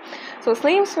சூப்பராக இருக்கும் ஸோ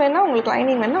ஸ்லீவ்ஸ் வேணால் உங்களுக்கு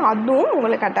லைனிங் வேணால் அதுவும்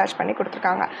உங்களுக்கு அட்டாச் பண்ணி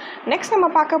கொடுத்துருக்காங்க நெக்ஸ்ட் நம்ம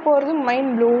பார்க்க போகிறது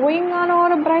மைண்ட் ப்ளோயிங்கான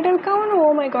ஒரு bridal gown oh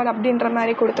my God அப்படின்ற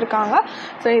மாதிரி கொடுத்துருக்காங்க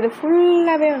ஸோ இது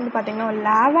ஃபுல்லாகவே வந்து பார்த்திங்கன்னா ஒரு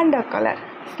லாவெண்டர் கலர்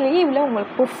ஸ்லீவில்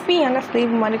உங்களுக்கு புஃபியான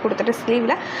ஸ்லீவ் மாதிரி கொடுத்துட்டு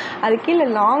ஸ்லீவில் அது கீழே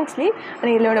லாங் ஸ்லீவ்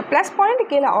அண்ட் இதோட ப்ளஸ் பாயிண்ட்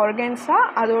கீழே ஆர்கன்ஸா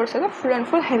அதோட சேர்த்து full and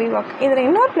full heavy work இதில்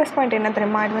இன்னொரு ப்ளஸ் பாயிண்ட் என்ன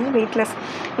தெரியுமா இது வந்து வெயிட்லெஸ்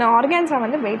நான் ஆர்கன்ஸா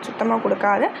வந்து வெயிட் சுத்தமாக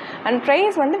கொடுக்காது அண்ட்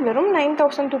ப்ரைஸ் வந்து வெறும்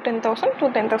 9,000 to 10,000 to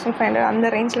 10,500 அந்த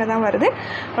ரேஞ்சில் தான் வருது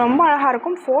ரொம்ப அழகாக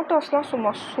இருக்கும் ஃபோட்டோஸ்லாம்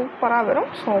சும்மா சூப்பராக வரும்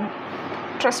ஸோ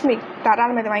ட்ரஸ்ட் மீ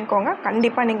தாராளமாக இதை வாங்கிக்கோங்க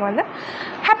கண்டிப்பாக நீங்கள் வந்து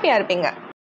ஹாப்பியாக இருப்பீங்க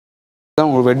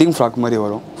உங்களுக்கு வெட்டிங் ஃப்ராக் மாதிரி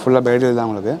வரும் ஃபுல்லாக பிரைடல் தான்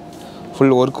உங்களுக்கு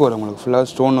ஃபுல் ஒர்க் வரும் உங்களுக்கு ஃபுல்லாக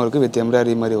ஸ்டோன் ஒர்க்கு வித்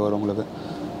எம்ப்ராய்டரி மாதிரி வரும் உங்களுக்கு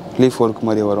லீஃப் ஒர்க்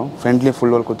மாதிரி வரும் ஃப்ரண்ட்லேயும்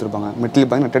ஃபுல் ஒர்க் கொடுத்துருப்பாங்க மெட்டீரியல்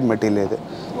பார்த்தீங்கன்னா நெட்டட் மெட்டீரியல் இது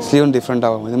ஸ்லீவும் டிஃப்ரெண்ட்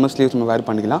ஆகும் இது மாதிரி ஸ்லீவ்ஸ் நம்ம வேர்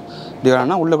பண்ணிக்கலாம்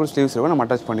டிஃப்ரெண்ட்னா உள்ள கூட ஸ்லீவ்ஸ் இருக்கும் நம்ம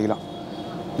அட்டாச் பண்ணிக்கலாம்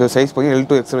இது சைஸ் பார்த்தீங்கன்னா L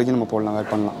to XL வரைக்கும் நம்ம போடலாம் வேர்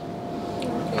பண்ணலாம்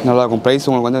நல்லாயிருக்கும் ப்ரைஸ்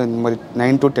உங்களுக்கு வந்து இந்த மாதிரி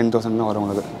 9,000 to 10,000 தான் வரும்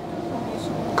உங்களுக்கு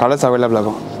கலர்ஸ் அவைலபிள்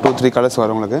ஆகும் 2-3 கலர்ஸ்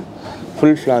வரும் உங்களுக்கு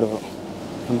ஃபுல் ஃப்ளார் வரும்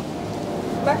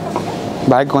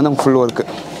பேக் வந்து ஃபுல் ஒர்க்கு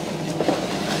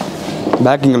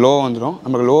பேக் இங்கே லோ வந்துடும்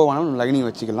நமக்கு லோ வேணாலும் லைனிங்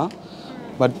வச்சுக்கலாம்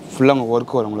பட் ஃபுல்லாக உங்களுக்கு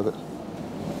ஒர்க் வரும் உங்களுக்கு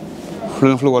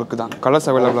ஃபுல் அண்ட் ஃபுல் ஒர்க்கு தான். கலர்ஸ்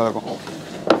அவைலபிளாக இருக்கும்.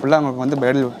 ஃபுல்லாக உங்களுக்கு வந்து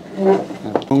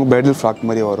பிரைடல் ஃப்ராக்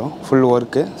மாதிரி வரும். ஃபுல்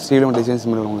ஒர்க்கு ஸ்டீலும் டிசைன்ஸ்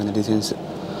மாதிரி வரும். இந்த டிசைன்ஸ்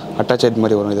அட்டாச்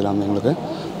மாதிரி வரும். இது எல்லாமே உங்களுக்கு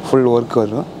ஃபுல் ஒர்க்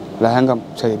வரும். லெஹங்கா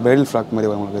பிரைடல் ஃப்ராக் மாதிரி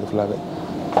வரும் உங்களுக்கு. இது ஃபுல்லாகவே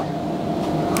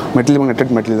மெட்டீரியல்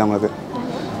நெட்டட் மெட்டீரியல் தான் உங்களுக்கு.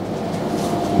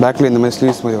 பேக்கில் இந்த மாதிரி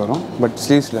ஸ்லீவ்ஸ் மாதிரி வரும். பட்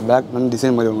ஸ்லீவ்ஸில் பேக் வந்து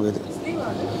டிசைன் மாதிரி உங்களுக்கு.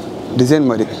 இது டிசைன்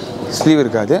மாதிரி ஸ்லீவ்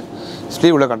இருக்காது.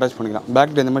 ஸ்லீவ் உள்ள அட்டாச் பண்ணிக்கலாம்.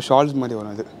 பேக்கில் இந்த மாதிரி ஷால்ஸ் மாதிரி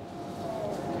வரும். இது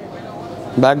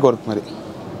பேக் ஒர்க் மாதிரி.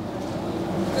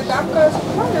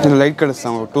 இது லைட் கலர்ஸ்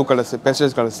தான் வரும். 2 கலர்ஸ்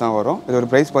பேஸ்டல் கலர்ஸ் தான் வரும். இது ஒரு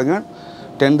ப்ரைஸ் பார்த்தீங்கன்னா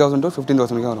 10,000 to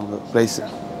 15,000 வரும் உங்களுக்கு ப்ரைஸ்.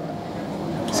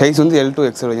 சைஸ் வந்து L to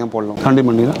XL வரைக்கும் போடலாம். கண்டி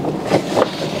பண்ணிடலாம்.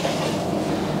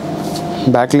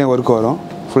 பேக்லேயும் ஒர்க் வரும்.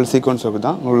 ஃபுல் சீக்வன்ஸ் ஒர்க்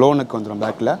தான். லோ நெக் வந்துடும்.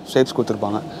 பேக்கில் ஷேப்ஸ்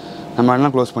கொடுத்துருப்பாங்க. நம்ம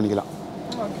என்ன க்ளோஸ் பண்ணிக்கலாம்.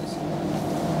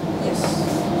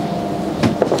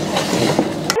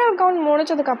 கவுன்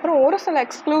முடிச்சதுக்கப்புறம் ஒரு சில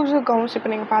எக்ஸ்க்ளூசிவ் கவுன்ஸ் இப்போ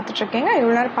நீங்கள் பார்த்துட்ருக்கீங்க.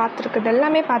 இவ்வளோ நேரம் பார்த்துருக்குது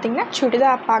எல்லாமே பார்த்தீங்கன்னா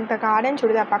churidar park the garden,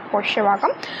 churidar park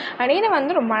Purasawalkam. And இது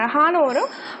வந்து ரொம்ப அழகான ஒரு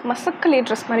மசக்கலி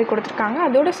ட்ரெஸ் மாதிரி கொடுத்துருக்காங்க.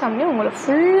 அதோட சமயம் உங்களுக்கு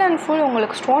ஃபுல் அண்ட் ஃபுல்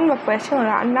உங்களுக்கு ஸ்டோன் ஒர்க் வச்சு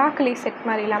ஒரு அன்னாக்கலி செட்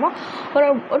மாதிரி இல்லாமல்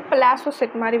ஒரு பிளாசோ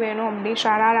செட் மாதிரி வேணும் அப்படி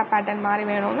ஷராரா பேட்டர்ன் மாதிரி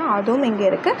வேணும்னா அதுவும் இங்கே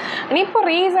இருக்குது. அண்ட் இப்போ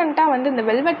ரீசெண்டாக வந்து இந்த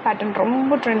வெல்வெட் பேட்டர்ன்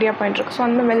ரொம்ப ட்ரெண்டியாக போயிட்டுருக்கு. ஸோ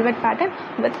அந்த வெல்வெட் பேட்டர்ன்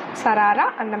வித் சராரா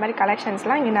அந்த மாதிரி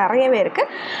கலெக்ஷன்ஸ்லாம் இங்கே நிறையவே இருக்குது.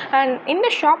 அண்ட் இந்த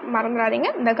ஷாப் மறந்துடாதீங்க,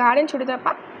 இந்த garden churidar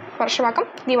park Purasawalkam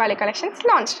Deepavali collections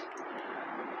launch.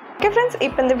 Okay friends,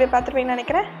 இப்போ இந்த வீடியோ பார்த்துருப்பீங்கன்னு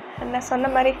நினைக்கிறேன். என்ன சொன்ன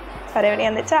மாதிரி சரவடி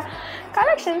இருந்துச்சா?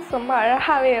 கலெக்ஷன்ஸ் ரொம்ப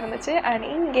அழகாகவே இருந்துச்சு. அண்ட்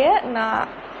இங்கே நான்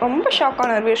ரொம்ப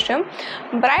ஷாக்கான ஒரு விஷயம்,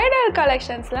 ப்ரைடல்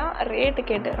கலெக்ஷன்ஸ்லாம் ரேட்டு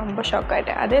கேட்டு ரொம்ப ஷாக்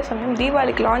ஆகிட்டேன். அதே சமயம்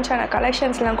தீபாவளிக்கு லான்ச் ஆன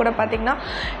கலெக்ஷன்ஸ்லாம் கூட பார்த்திங்கன்னா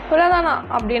இவ்வளோதானா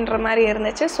அப்படின்ற மாதிரி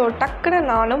இருந்துச்சு. ஸோ டக்குன்னு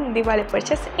நானும் தீபாவளி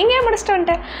பர்ச்சேஸ் இங்கே முடிச்சுட்டு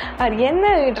வந்துட்டேன். அது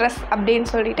என்ன ட்ரெஸ் அப்படின்னு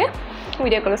சொல்லிட்டு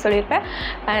வீடியோக்குள்ளே சொல்லியிருப்பேன்.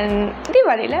 அண்ட்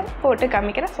தீபாவளியில் போட்டு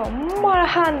காமிக்கிறேன். ரொம்ப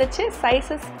அழகாக இருந்துச்சு.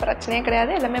 சைஸஸ் பிரச்சனையே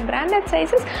கிடையாது, எல்லாமே பிராண்டட்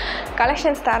சைஸஸ்.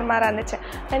 கலெக்ஷன்ஸ் தாறுமாறாக இருந்துச்சு.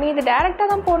 அண்ட் இது டேரெக்டாக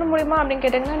தான் போட முடியுமா அப்படின்னு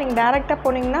கேட்டிங்கன்னா, நீங்கள் டேரெக்டாக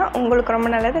போனீங்கன்னா உங்களுக்கு ரொம்ப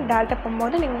நல்லது. டேரெக்டாக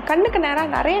போகும்போது நீங்கள் கண்ணுக்கு நேராக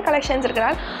நிறைய கலெக்ஷன்ஸ்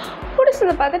இருக்கிறனால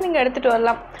பிடிச்சதை பார்த்து நீங்கள் எடுத்துகிட்டு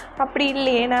வரலாம். அப்படி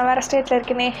இல்லையே நான் வேறு ஸ்டேட்டில்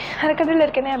இருக்கேனே வேறு கடையில்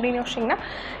இருக்கேனே அப்படின்னு யோசிச்சிங்கன்னா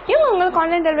இவங்க உங்களுக்கு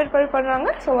ஆன்லைன் டெலிவரி பண்ணுறாங்க.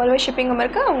 ஸோ வேர்ல்டு ஷிப்பிங்கும்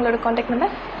இருக்குது. அவங்களோட கான்டாக்ட்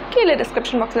நம்பர் கீழே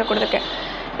டிஸ்கிரிப்ஷன் பாக்ஸில் கொடுத்துருக்கேன்.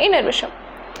 இன்னொரு விஷயம்,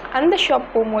 அந்த ஷாப்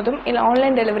போகும்போதும் இல்லை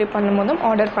ஆன்லைன் டெலிவரி பண்ணும்போதும்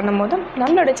ஆர்டர் பண்ணும்போதும்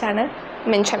நம்மளோட சேனல்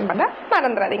மென்ஷன் பண்ண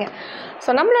மறந்துடாதீங்க. ஸோ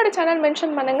நம்மளோட சேனல்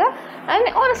மென்ஷன் பண்ணுங்கள். அண்ட்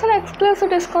ஒரு சில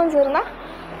எக்ஸ்க்ளூசிவ் டிஸ்கவுண்ட்ஸ் இருந்தால்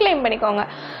க்ளைம் பண்ணிக்கோங்க.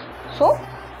 ஸோ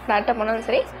டேட்டா பண்ணாலும்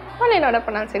சரி ஆன்லைன் ஆர்டர்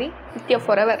பண்ணாலும் சரி நித்யா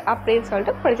ஃபாரெவர் அப்படின்னு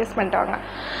சொல்லிட்டு பர்ச்சேஸ் பண்ணிட்டாங்க.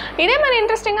 இதே மாதிரி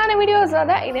இன்ட்ரெஸ்டிங்கான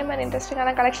வீடியோஸோட இதே மாதிரி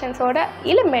இன்ட்ரெஸ்டிங்கான கலெக்ஷன்ஸோட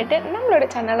இனிமேட்டு நம்மளோட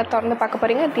சேனலை திறந்து பார்க்க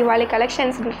போகிறீங்க தீபாவளி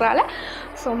கலெக்ஷன்ஸ்ன்றதால.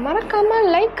 ஸோ மறக்காமல்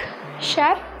லைக்,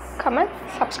 ஷேர், கமெண்ட்,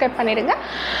 சப்ஸ்கிரைப் பண்ணிடுங்க.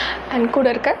 அண்ட் கூட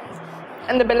இருக்க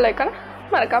அந்த பெல் ஐக்கானை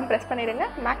மறக்காமல் ப்ரெஸ் பண்ணிடுங்க.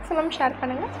 மேக்ஸிமம் ஷேர்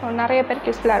பண்ணுங்கள். ஸோ நிறைய பேருக்கு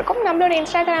யூஸ்ஃபுல்லாக இருக்கும். நம்மளோட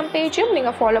இன்ஸ்டாகிராம் பேஜையும்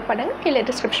நீங்கள் ஃபாலோ பண்ணுங்கள். கீழே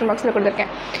டிஸ்கிரிப்ஷன் பாக்ஸில்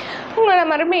கொடுத்துருக்கேன். உங்களோட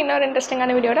மறுபடியும் இன்னொரு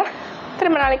இன்ட்ரெஸ்டிங்கான வீடியோட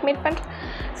திரும்ப நாளைக்கு மீட் பண்ணுறேன்.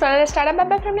 So let's start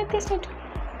up from Nithya.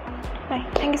 Bye.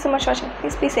 Thank you so much for watching.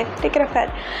 Please be safe. Take care of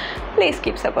health. Please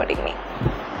keep supporting me.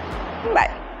 Bye.